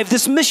drive,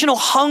 this missional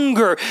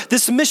hunger,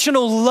 this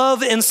missional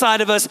love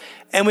inside of us,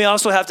 and we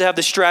also have to have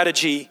the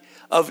strategy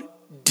of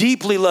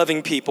deeply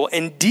loving people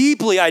and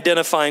deeply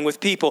identifying with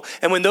people.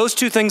 And when those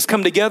two things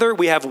come together,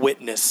 we have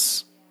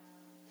witness.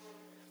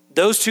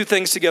 Those two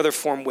things together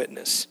form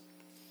witness.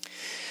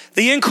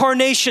 The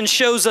incarnation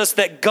shows us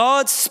that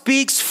God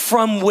speaks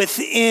from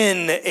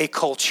within a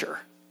culture.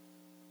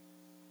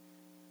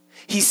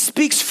 He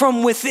speaks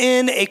from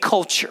within a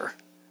culture.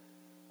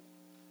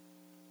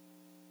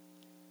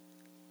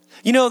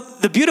 You know,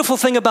 the beautiful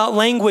thing about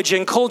language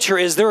and culture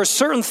is there are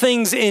certain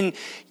things in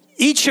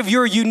each of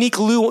your unique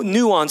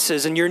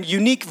nuances and your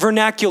unique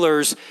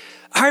vernaculars.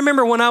 I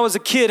remember when I was a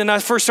kid and I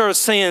first started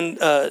saying,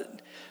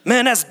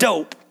 man, that's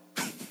dope.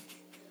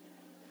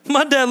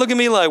 My dad looked at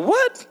me like,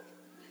 what?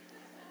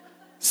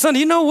 Son,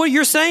 do you know what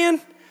you're saying?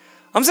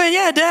 I'm saying,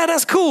 yeah, Dad,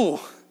 that's cool.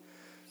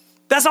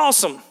 That's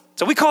awesome.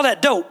 So we call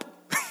that dope.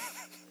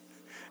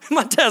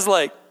 My dad's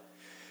like,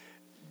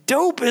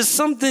 dope is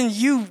something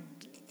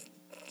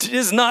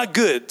is not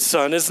good,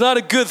 son. It's not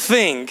a good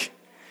thing.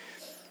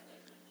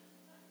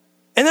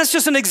 And that's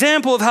just an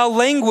example of how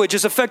language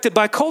is affected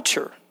by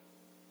culture.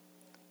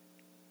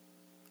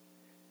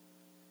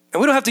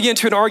 And we don't have to get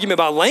into an argument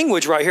about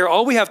language right here.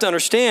 All we have to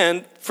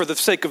understand, for the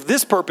sake of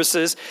this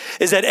purposes,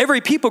 is that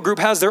every people group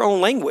has their own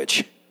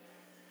language.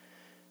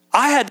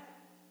 I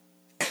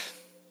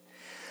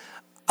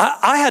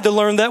had to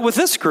learn that with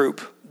this group.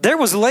 There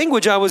was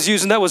language I was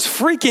using that was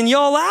freaking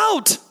y'all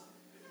out.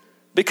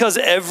 Because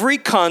every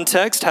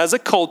context has a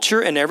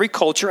culture and every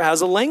culture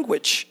has a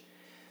language.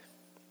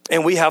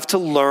 And we have to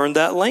learn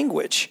that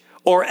language.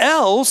 Or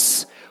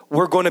else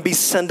we're going to be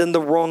sending the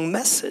wrong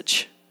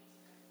message.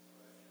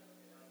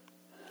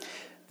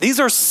 These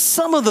are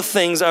some of the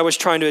things I was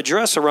trying to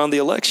address around the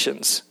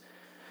elections.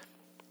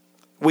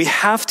 We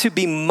have to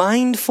be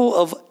mindful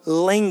of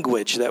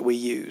language that we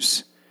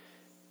use.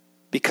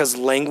 Because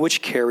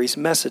language carries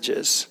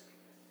messages.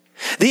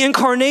 The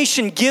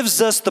incarnation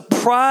gives us the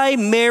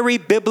primary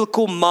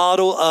biblical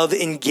model of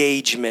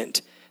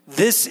engagement.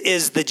 This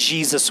is the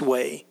Jesus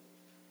way.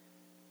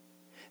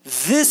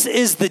 This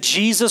is the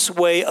Jesus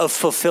way of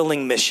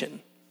fulfilling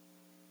mission.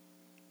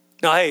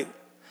 Now, hey,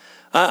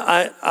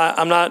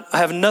 I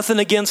have nothing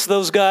against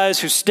those guys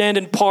who stand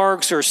in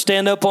parks or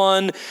stand up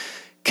on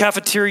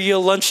cafeteria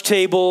lunch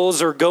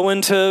tables or go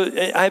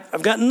into,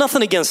 I've got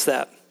nothing against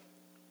that.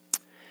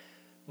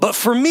 But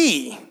for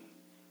me,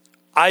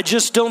 I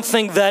just don't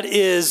think that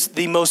is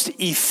the most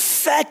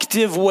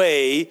effective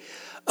way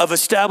of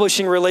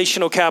establishing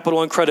relational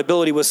capital and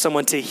credibility with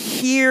someone to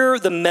hear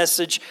the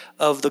message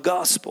of the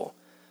gospel.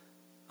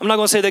 I'm not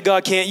going to say that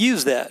God can't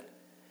use that,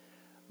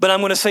 but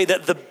I'm going to say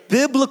that the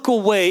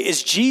biblical way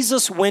is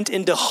Jesus went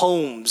into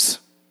homes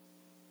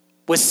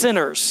with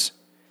sinners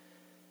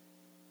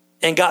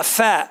and got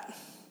fat.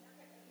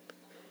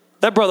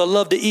 That brother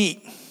loved to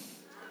eat.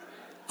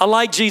 I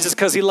like Jesus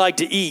because he liked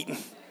to eat.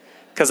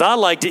 Because I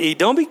like to eat.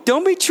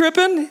 Don't be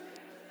tripping.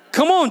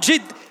 Come on.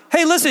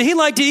 Hey, listen, he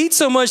liked to eat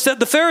so much that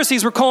the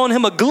Pharisees were calling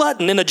him a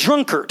glutton and a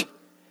drunkard.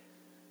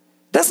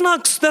 That's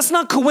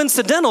not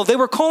coincidental. They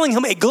were calling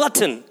him a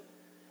glutton.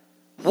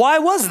 Why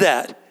was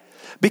that?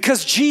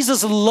 Because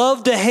Jesus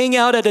loved to hang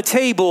out at a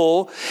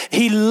table.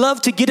 He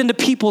loved to get into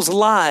people's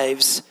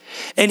lives.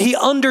 And he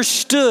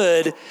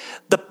understood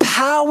the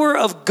power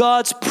of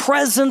God's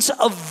presence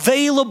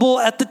available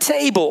at the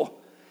table.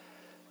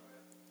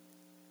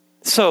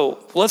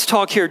 So let's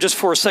talk here just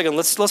for a second.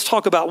 Let's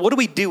talk about what do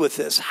we do with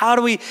this? How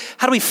do we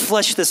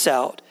flesh this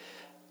out?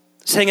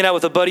 I was hanging out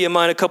with a buddy of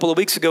mine a couple of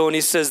weeks ago, and he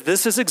says,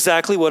 this is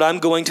exactly what I'm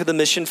going to the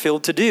mission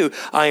field to do.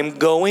 I am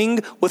going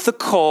with the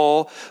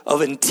call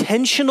of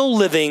intentional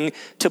living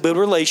to build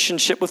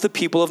relationship with the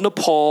people of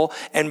Nepal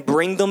and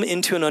bring them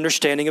into an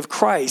understanding of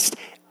Christ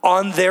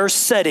on their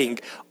setting,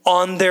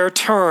 on their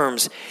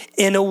terms,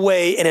 in a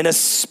way and in a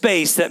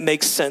space that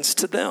makes sense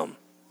to them.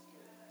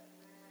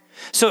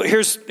 So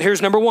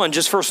here's number one,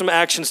 just for some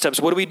action steps.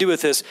 What do we do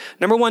with this?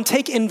 Number one,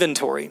 take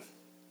inventory.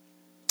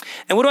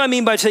 And what do I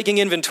mean by taking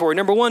inventory?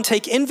 Number one,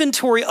 take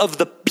inventory of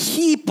the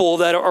people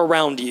that are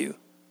around you.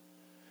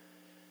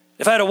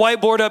 If I had a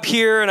whiteboard up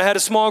here and I had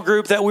a small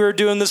group that we were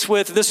doing this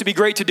with, this would be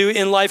great to do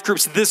in life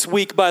groups this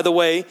week, by the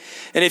way.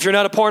 And if you're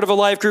not a part of a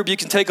life group, you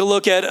can take a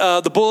look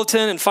at the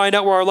bulletin and find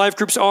out where our life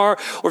groups are,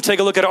 or take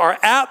a look at our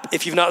app.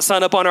 If you've not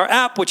signed up on our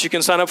app, which you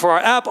can sign up for our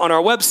app on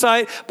our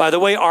website. By the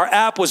way, our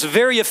app was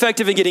very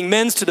effective in getting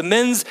men's to the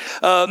men's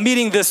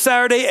meeting this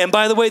Saturday. And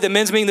by the way, the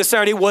men's meeting this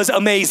Saturday was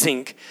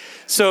amazing.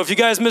 So if you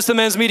guys missed the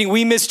men's meeting,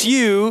 we missed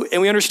you, and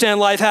we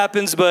understand life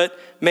happens, but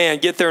man,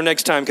 get there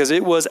next time because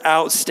it was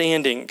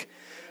outstanding.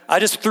 I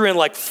just threw in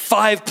like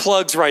 5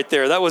 plugs right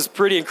there. That was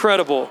pretty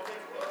incredible.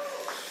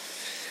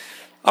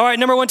 All right,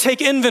 number 1,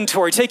 take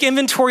inventory. Take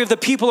inventory of the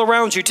people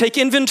around you. Take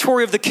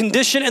inventory of the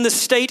condition and the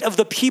state of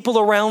the people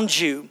around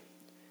you.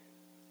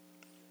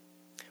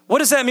 What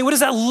does that mean? What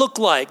does that look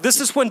like?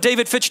 This is when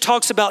David Fitch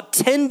talks about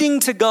tending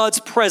to God's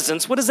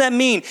presence. What does that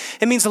mean?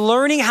 It means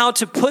learning how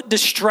to put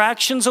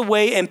distractions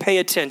away and pay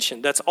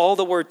attention. That's all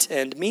the word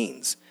tend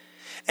means.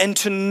 And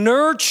to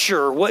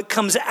nurture what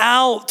comes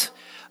out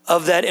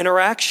of that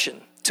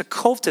interaction, to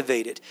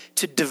cultivate it,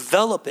 to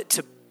develop it,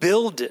 to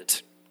build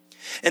it.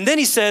 And then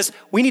he says,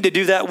 we need to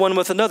do that one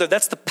with another.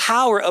 That's the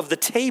power of the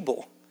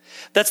table.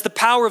 That's the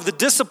power of the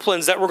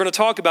disciplines that we're going to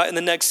talk about in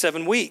the next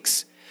 7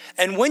 weeks.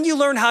 And when you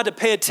learn how to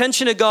pay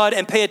attention to God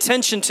and pay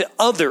attention to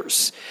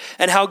others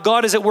and how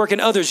God is at work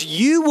in others,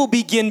 you will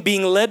begin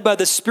being led by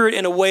the Spirit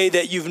in a way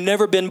that you've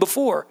never been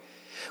before.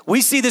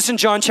 We see this in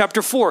John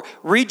chapter 4.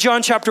 Read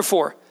John chapter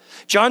 4.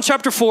 John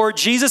chapter 4,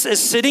 Jesus is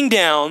sitting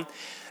down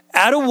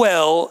at a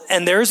well,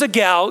 and there's a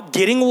gal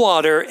getting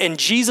water, and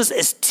Jesus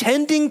is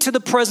tending to the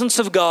presence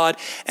of God,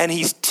 and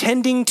he's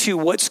tending to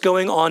what's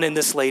going on in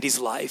this lady's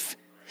life.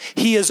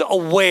 He is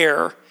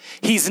aware.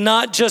 He's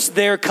not just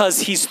there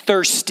because he's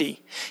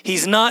thirsty.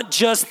 He's not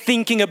just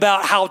thinking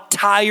about how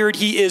tired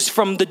he is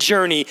from the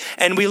journey.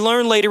 And we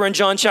learn later in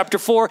John chapter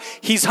 4,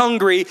 he's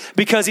hungry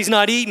because he's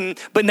not eaten,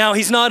 but now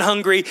he's not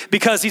hungry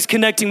because he's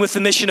connecting with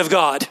the mission of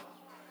God.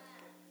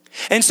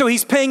 And so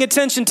he's paying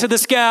attention to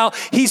this gal.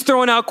 He's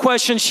throwing out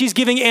questions. She's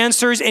giving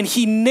answers, and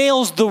he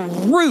nails the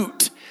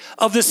root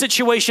of the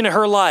situation in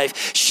her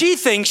life. She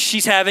thinks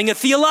she's having a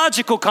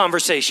theological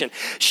conversation.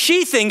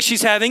 She thinks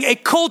she's having a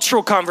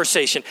cultural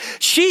conversation.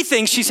 She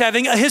thinks she's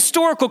having a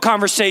historical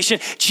conversation.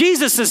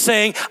 Jesus is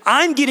saying,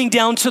 I'm getting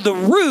down to the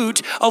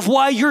root of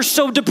why you're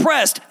so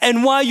depressed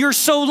and why you're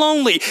so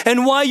lonely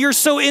and why you're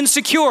so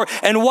insecure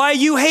and why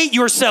you hate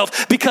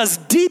yourself, because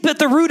deep at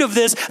the root of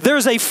this,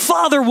 there's a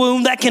father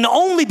wound that can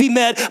only be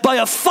met by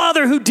a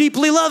father who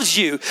deeply loves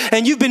you.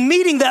 And you've been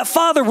meeting that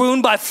father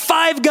wound by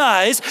 5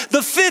 guys,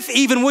 the 5th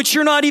even, which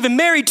you're not even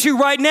married to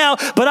right now,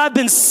 but I've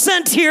been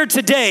sent here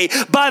today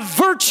by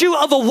virtue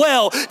of a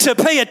well to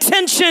pay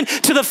attention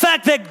to the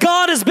fact that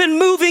God has been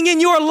moving in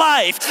your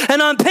life,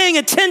 and I'm paying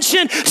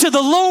attention to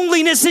the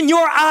loneliness in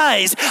your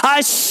eyes.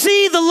 I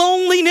see the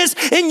loneliness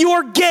in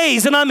your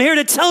gaze, and I'm here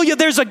to tell you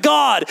there's a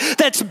God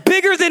that's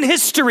bigger than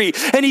history,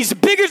 and he's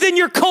bigger than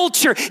your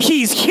culture.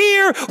 He's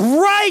here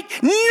right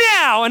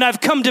now, and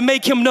I've come to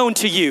make him known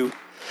to you.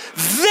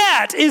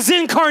 That is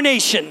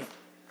incarnation.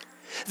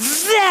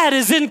 That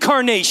is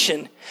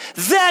incarnation.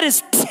 That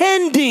is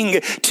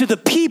tending to the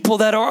people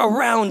that are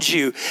around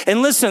you.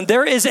 And listen,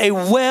 there is a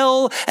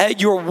well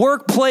at your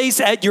workplace,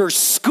 at your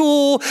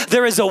school.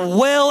 There is a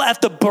well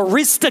at the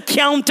barista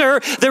counter.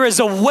 There is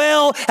a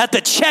well at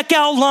the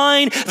checkout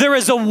line. There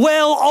is a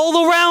well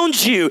all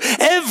around you.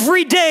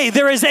 Every day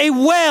there is a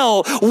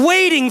well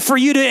waiting for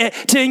you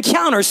to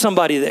encounter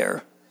somebody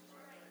there.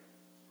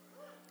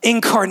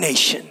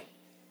 Incarnation.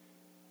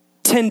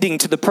 Tending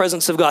to the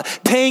presence of God,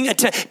 paying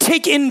attention.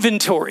 Take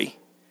inventory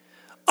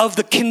of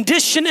the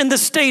condition and the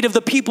state of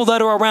the people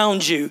that are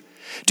around you.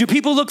 Do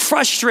people look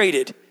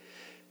frustrated?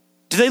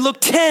 Do they look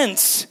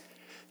tense?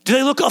 Do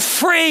they look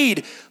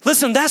afraid?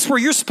 Listen, that's where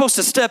you're supposed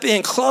to step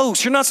in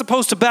close. You're not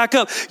supposed to back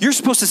up. You're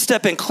supposed to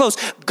step in close.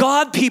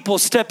 God people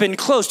step in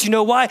close. Do you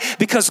know why?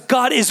 Because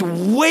God is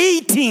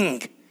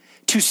waiting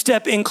to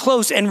step in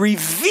close and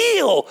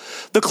reveal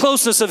the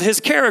closeness of his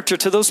character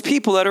to those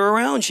people that are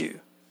around you.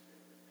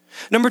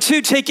 Number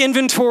 2, take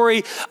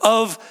inventory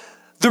of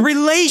the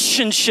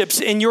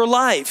relationships in your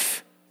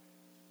life.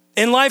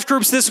 In life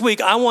groups this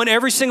week, I want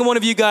every single one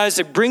of you guys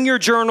to bring your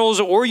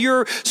journals or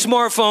your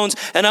smartphones,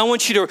 and I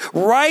want you to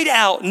write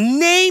out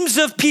names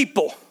of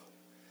people.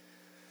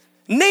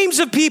 Names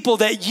of people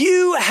that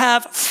you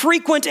have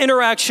frequent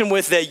interaction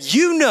with, that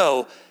you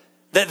know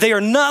that they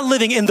are not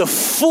living in the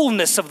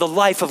fullness of the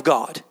life of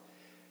God.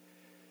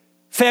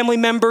 Family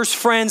members,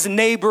 friends,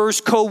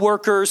 neighbors,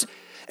 co-workers.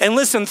 And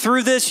listen,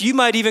 through this, you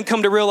might even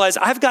come to realize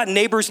I've got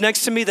neighbors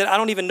next to me that I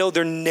don't even know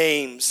their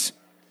names.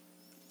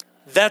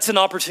 That's an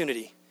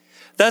opportunity.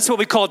 That's what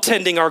we call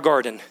tending our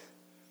garden.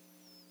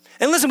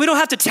 And listen, we don't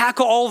have to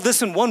tackle all of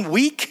this in 1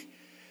 week.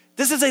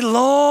 This is a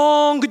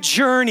long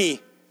journey.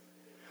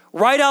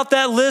 Write out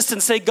that list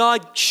and say,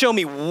 God, show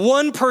me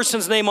one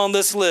person's name on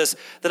this list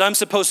that I'm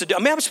supposed to do.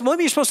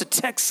 Maybe you're supposed to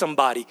text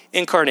somebody,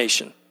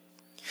 incarnation.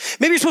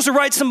 Maybe you're supposed to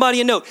write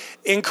somebody a note,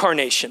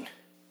 incarnation.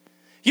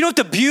 You know what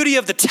the beauty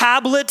of the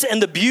tablet and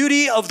the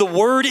beauty of the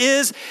word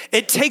is?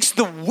 It takes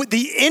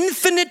the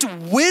infinite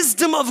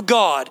wisdom of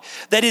God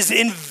that is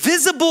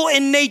invisible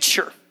in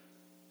nature,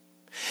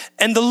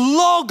 and the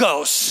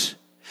logos,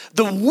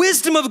 the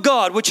wisdom of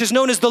God, which is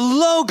known as the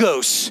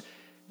logos,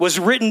 was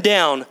written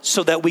down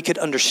so that we could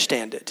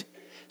understand it,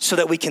 so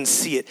that we can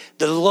see it.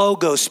 The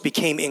logos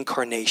became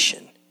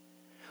incarnation.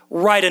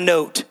 Write a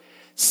note,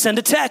 send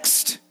a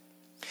text.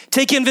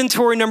 Take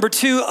inventory, number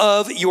 2,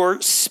 of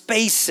your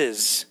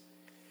spaces.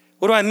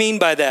 What do I mean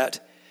by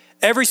that?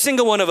 Every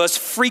single one of us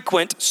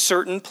frequent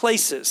certain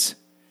places.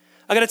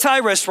 I got a Thai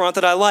restaurant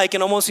that I like,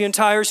 and almost the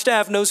entire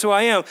staff knows who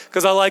I am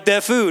because I like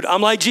that food.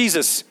 I'm like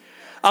Jesus.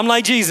 I'm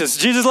like Jesus.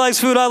 Jesus likes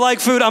food. I like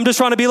food. I'm just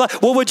trying to be like,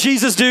 what would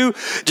Jesus do?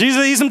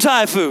 Jesus eats some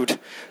Thai food.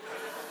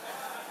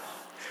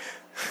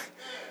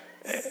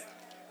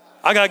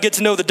 I got to get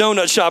to know the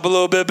donut shop a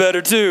little bit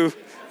better too.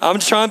 I'm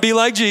just trying to be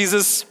like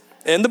Jesus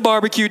and the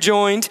barbecue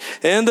joint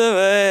and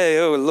hey,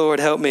 oh Lord,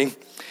 help me.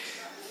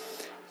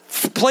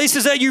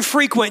 Places that you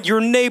frequent,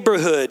 your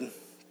neighborhood.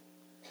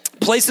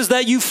 Places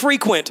that you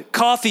frequent,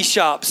 coffee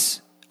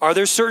shops. Are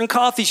there certain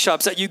coffee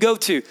shops that you go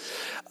to?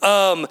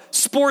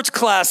 Sports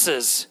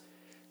classes.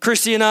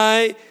 Christy and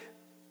I,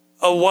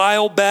 a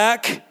while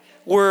back,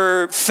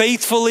 were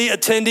faithfully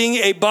attending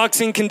a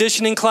boxing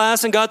conditioning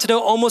class and got to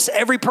know almost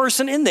every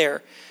person in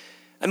there.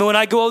 I mean, when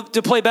I go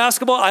to play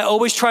basketball, I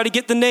always try to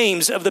get the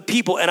names of the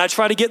people, and I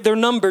try to get their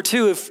number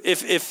too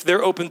if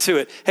they're open to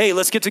it. Hey,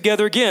 let's get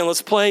together again.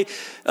 Let's play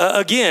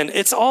again.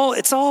 It's all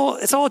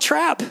a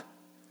trap.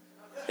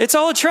 It's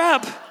all a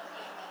trap.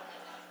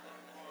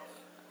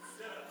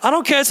 I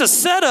don't care. It's a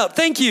setup.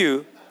 Thank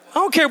you. I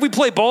don't care if we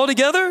play ball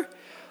together.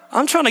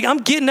 I'm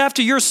getting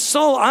after your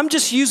soul. I'm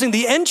just using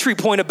the entry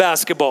point of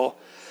basketball.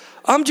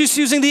 I'm just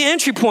using the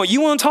entry point. You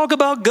want to talk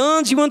about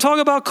guns? You want to talk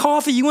about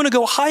coffee? You want to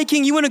go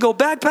hiking? You want to go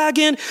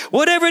backpacking?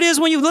 Whatever it is,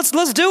 let's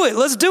do it.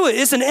 Let's do it.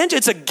 It's an entry.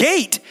 It's a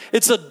gate.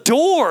 It's a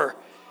door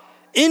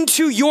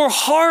into your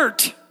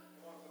heart.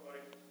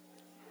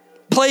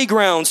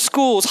 Playgrounds,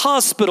 schools,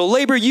 hospital,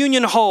 labor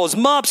union halls,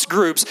 MOPS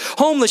groups,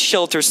 homeless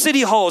shelters,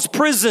 city halls,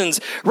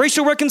 prisons,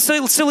 racial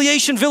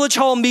reconciliation village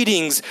hall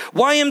meetings,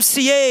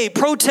 YMCA,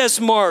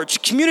 protest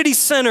march, community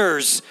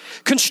centers,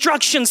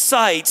 construction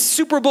sites,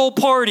 Super Bowl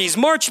parties,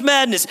 March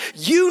Madness,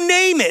 you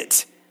name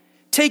it.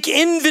 Take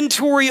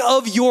inventory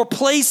of your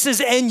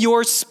places and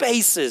your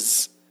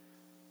spaces.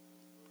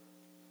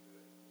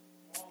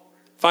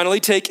 Finally,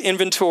 take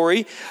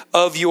inventory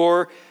of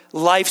your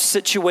life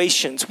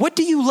situations. What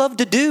do you love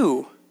to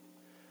do?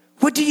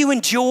 What do you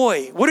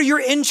enjoy? What are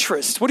your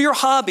interests? What are your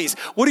hobbies?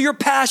 What are your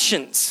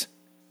passions?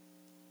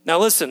 Now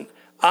listen,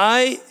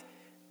 I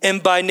am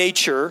by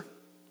nature,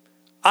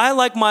 I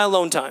like my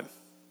alone time.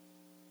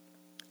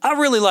 I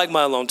really like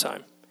my alone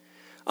time.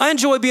 I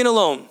enjoy being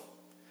alone.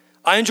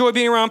 I enjoy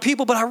being around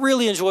people, but I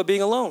really enjoy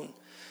being alone.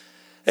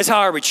 It's how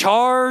I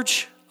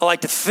recharge. I like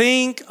to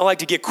think. I like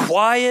to get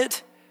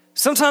quiet.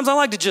 Sometimes I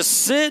like to just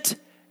sit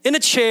in a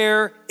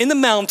chair in the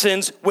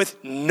mountains with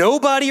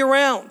nobody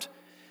around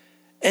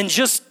and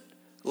just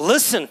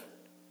listen.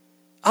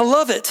 I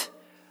love it.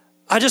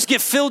 I just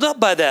get filled up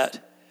by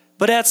that.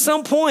 But at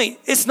some point,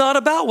 it's not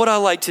about what I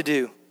like to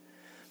do.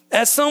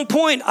 At some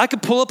point, I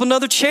could pull up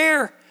another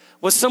chair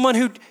with someone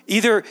who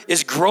either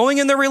is growing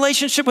in their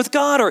relationship with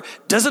God or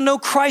doesn't know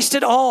Christ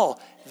at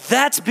all.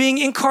 That's being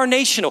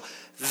incarnational.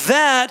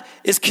 That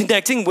is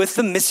connecting with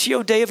the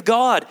Missio Dei of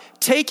God.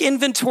 Take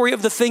inventory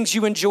of the things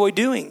you enjoy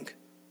doing.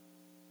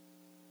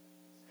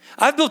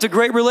 I've built a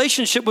great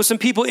relationship with some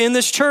people in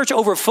this church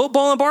over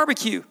football and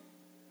barbecue.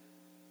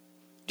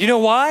 Do you know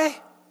why?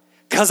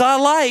 Because I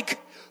like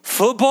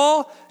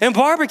football and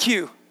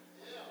barbecue.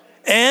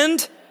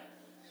 And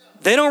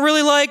they don't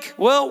really like,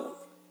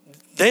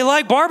 they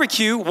like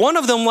barbecue. One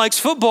of them likes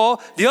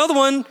football. The other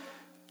one,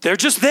 they're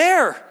just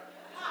there.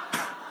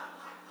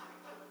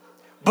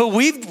 But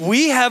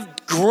we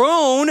have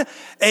grown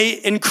an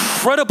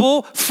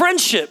incredible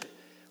friendship.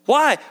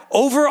 Why?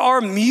 Over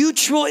our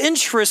mutual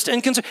interest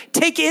and concern.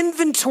 Take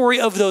inventory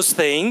of those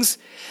things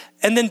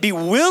and then be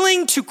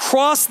willing to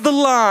cross the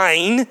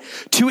line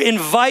to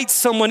invite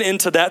someone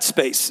into that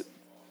space.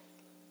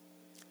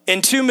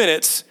 In 2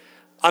 minutes,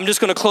 I'm just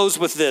going to close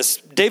with this.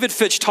 David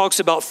Fitch talks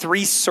about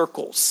 3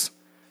 circles.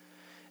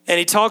 And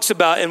he talks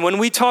about, and when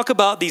we talk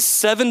about these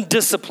 7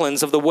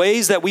 disciplines of the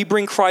ways that we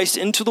bring Christ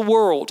into the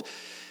world,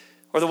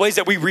 or the ways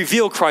that we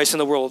reveal Christ in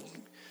the world,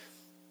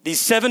 these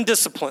 7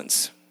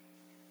 disciplines,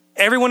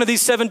 every one of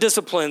these 7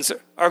 disciplines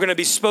are going to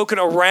be spoken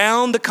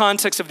around the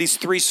context of these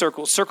 3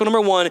 circles. Circle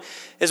number 1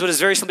 is what is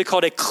very simply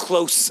called a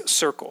close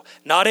circle,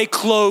 not a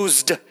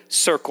closed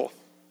circle.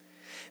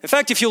 In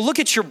fact, if you look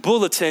at your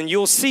bulletin,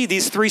 you'll see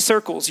these 3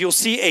 circles. You'll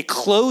see a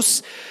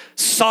close,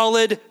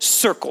 solid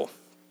circle.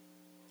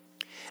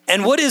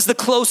 And what is the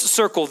close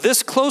circle?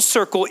 This close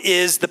circle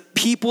is the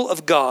people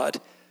of God.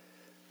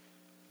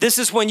 This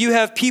is when you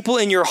have people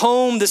in your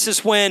home. This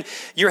is when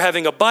you're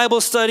having a Bible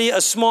study, a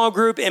small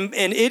group, and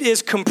it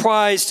is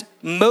comprised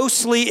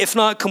mostly, if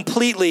not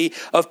completely,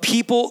 of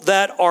people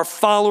that are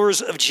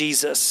followers of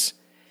Jesus,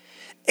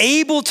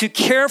 able to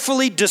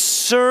carefully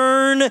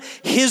discern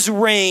his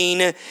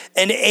reign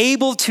and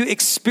able to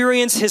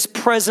experience his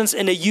presence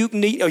in a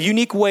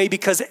unique way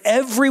because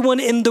everyone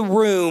in the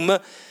room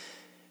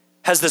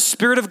has the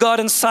Spirit of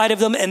God inside of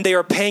them and they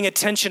are paying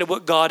attention to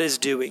what God is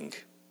doing.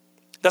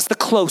 That's the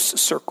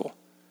close circle.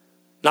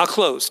 Not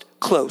closed,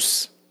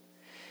 close.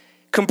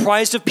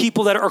 Comprised of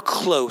people that are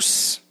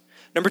close.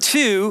 Number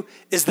 2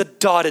 is the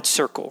dotted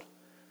circle.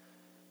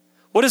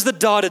 What is the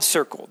dotted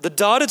circle? The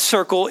dotted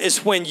circle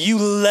is when you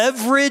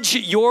leverage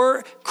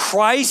your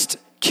Christ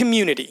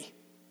community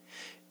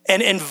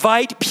and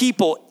invite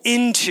people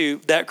into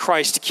that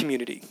Christ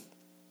community.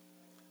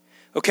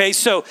 Okay,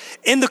 so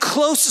in the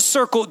close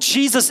circle,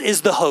 Jesus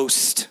is the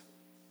host.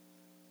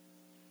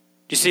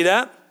 Do you see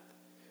that?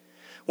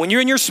 When you're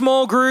in your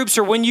small groups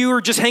or when you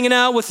are just hanging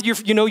out with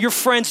your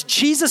friends,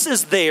 Jesus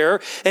is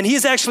there and he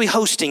is actually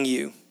hosting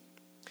you.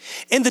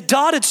 In the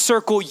dotted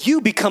circle,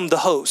 you become the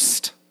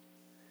host.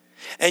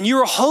 And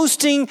you're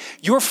hosting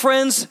your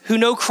friends who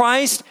know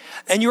Christ,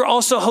 and you're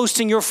also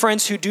hosting your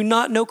friends who do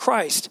not know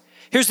Christ.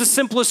 Here's the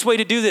simplest way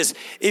to do this.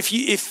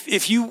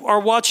 If you are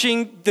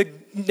watching the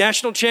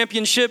national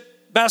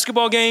championship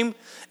basketball game,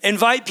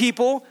 invite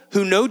people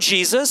who know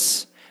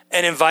Jesus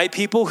and invite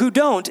people who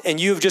don't, and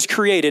you have just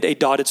created a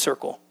dotted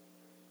circle.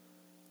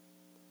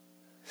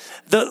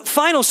 The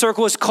final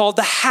circle is called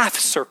the half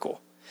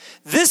circle.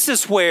 This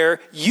is where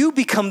you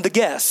become the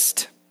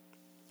guest.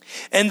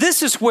 And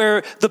this is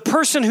where the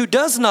person who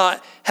does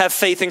not have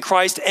faith in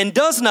Christ and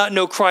does not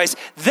know Christ,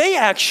 they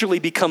actually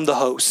become the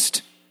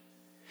host.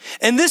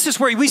 And this is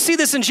where we see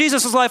this in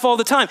Jesus' life all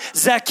the time.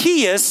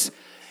 Zacchaeus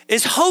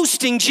is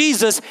hosting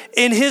Jesus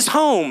in his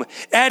home,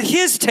 at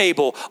his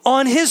table,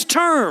 on his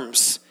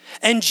terms.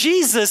 And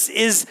Jesus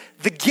is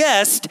the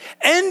guest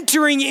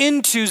entering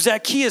into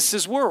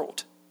Zacchaeus'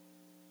 world.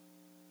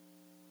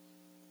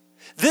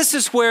 This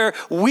is where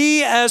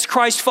we as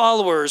Christ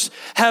followers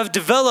have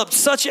developed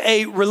such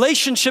a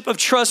relationship of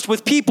trust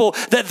with people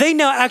that they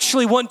now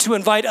actually want to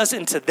invite us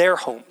into their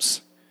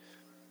homes.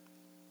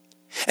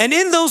 And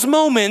in those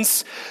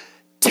moments,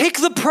 take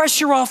the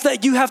pressure off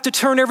that you have to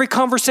turn every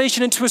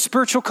conversation into a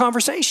spiritual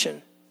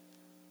conversation.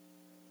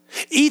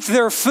 Eat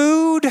their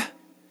food,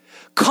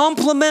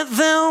 compliment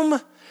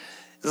them,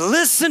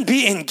 listen,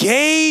 be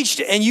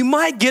engaged, and you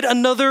might get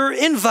another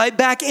invite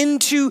back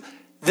into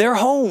their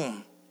home.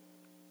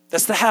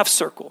 That's the half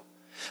circle.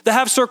 The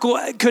half circle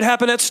could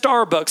happen at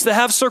Starbucks. The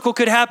half circle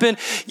could happen,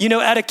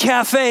 at a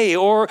cafe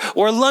or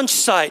a lunch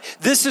site.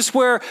 This is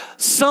where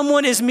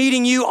someone is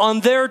meeting you on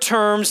their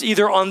terms,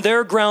 either on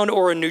their ground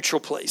or a neutral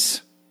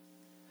place.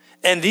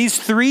 And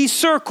these three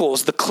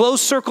circles, the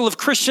close circle of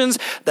Christians,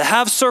 the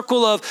half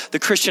circle of the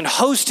Christian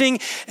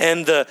hosting,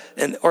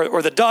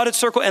 or the dotted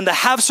circle, and the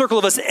half circle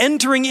of us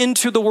entering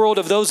into the world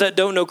of those that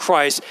don't know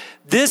Christ.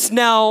 This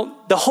now,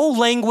 the whole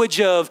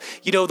language of,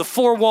 the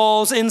four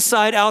walls,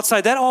 inside,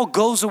 outside, that all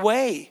goes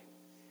away.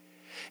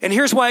 And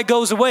here's why it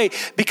goes away,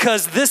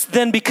 because this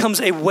then becomes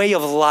a way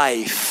of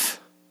life.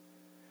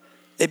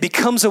 It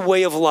becomes a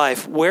way of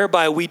life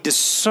whereby we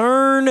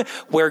discern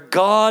where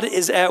God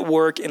is at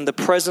work in the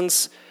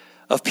presence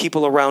of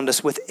people around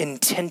us with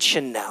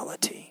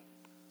intentionality.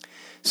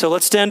 So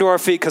let's stand to our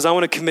feet because I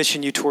want to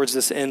commission you towards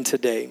this end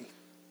today.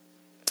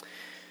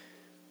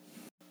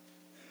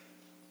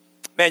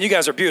 Man, you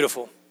guys are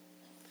beautiful.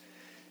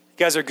 You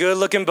guys are a good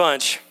looking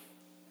bunch.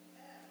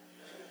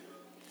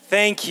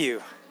 Thank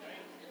you.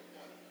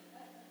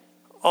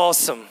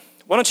 Awesome.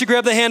 Why don't you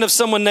grab the hand of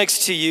someone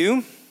next to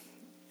you?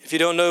 If you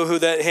don't know who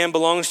that hand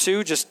belongs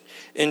to, just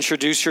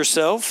introduce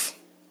yourself.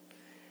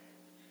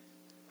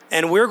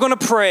 And we're going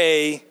to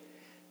pray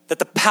that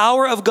the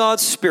power of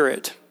God's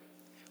Spirit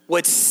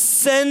would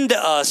send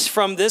us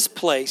from this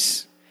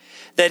place,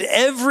 that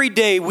every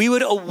day we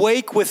would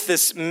awake with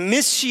this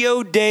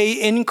Missio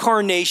Dei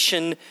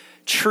incarnation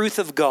truth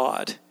of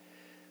God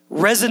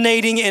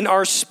resonating in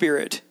our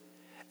spirit.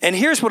 And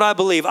here's what I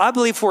believe. I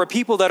believe for a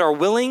people that are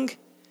willing,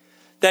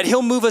 that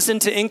he'll move us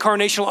into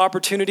incarnational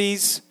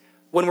opportunities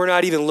when we're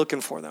not even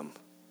looking for them.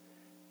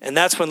 And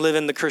that's when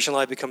living the Christian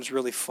life becomes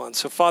really fun.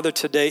 So Father,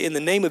 today, in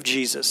the name of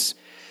Jesus,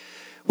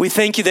 we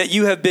thank you that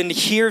you have been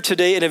here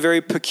today in a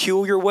very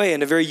peculiar way,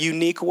 in a very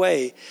unique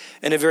way,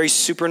 in a very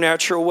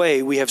supernatural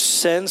way. We have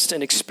sensed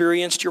and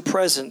experienced your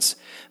presence,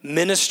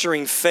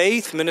 ministering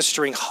faith,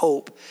 ministering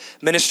hope,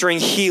 ministering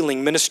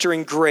healing,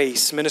 ministering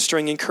grace,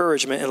 ministering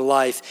encouragement and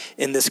life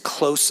in this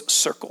close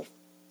circle.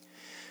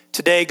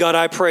 Today, God,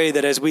 I pray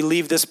that as we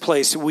leave this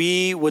place,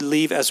 we would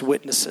leave as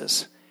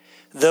witnesses,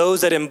 those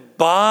that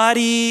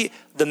embody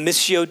the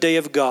Missio Dei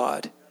of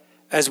God,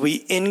 as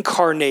we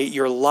incarnate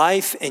your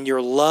life and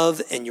your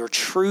love and your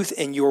truth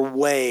and your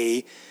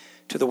way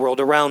to the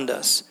world around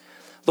us.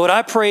 Lord,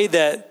 I pray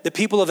that the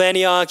people of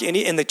Antioch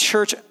and the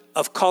church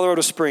of Colorado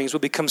Springs will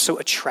become so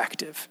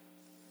attractive.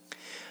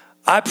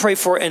 I pray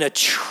for an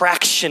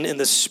attraction in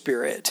the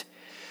spirit.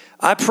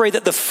 I pray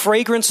that the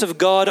fragrance of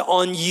God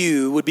on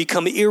you would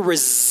become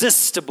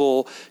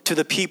irresistible to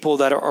the people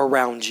that are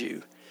around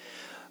you.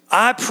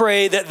 I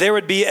pray that there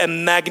would be a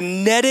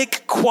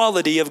magnetic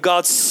quality of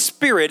God's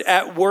Spirit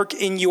at work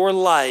in your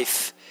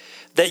life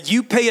that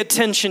you pay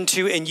attention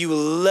to and you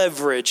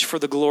leverage for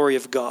the glory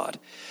of God.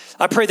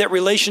 I pray that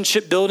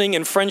relationship building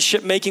and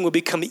friendship making will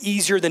become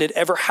easier than it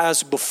ever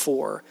has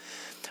before.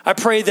 I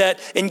pray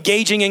that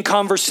engaging in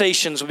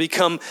conversations will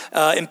become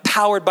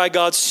empowered by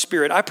God's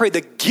Spirit. I pray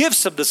the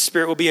gifts of the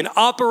Spirit will be in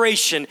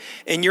operation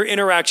in your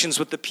interactions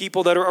with the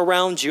people that are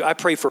around you. I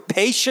pray for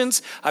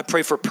patience, I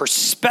pray for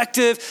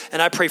perspective,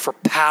 and I pray for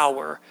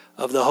power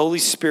of the Holy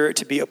Spirit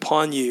to be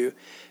upon you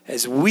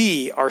as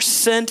we are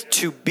sent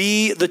to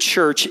be the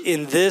church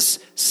in this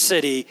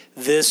city,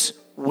 this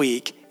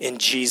week in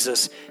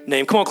Jesus'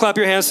 name. Come on, clap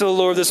your hands to the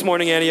Lord this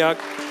morning, Antioch.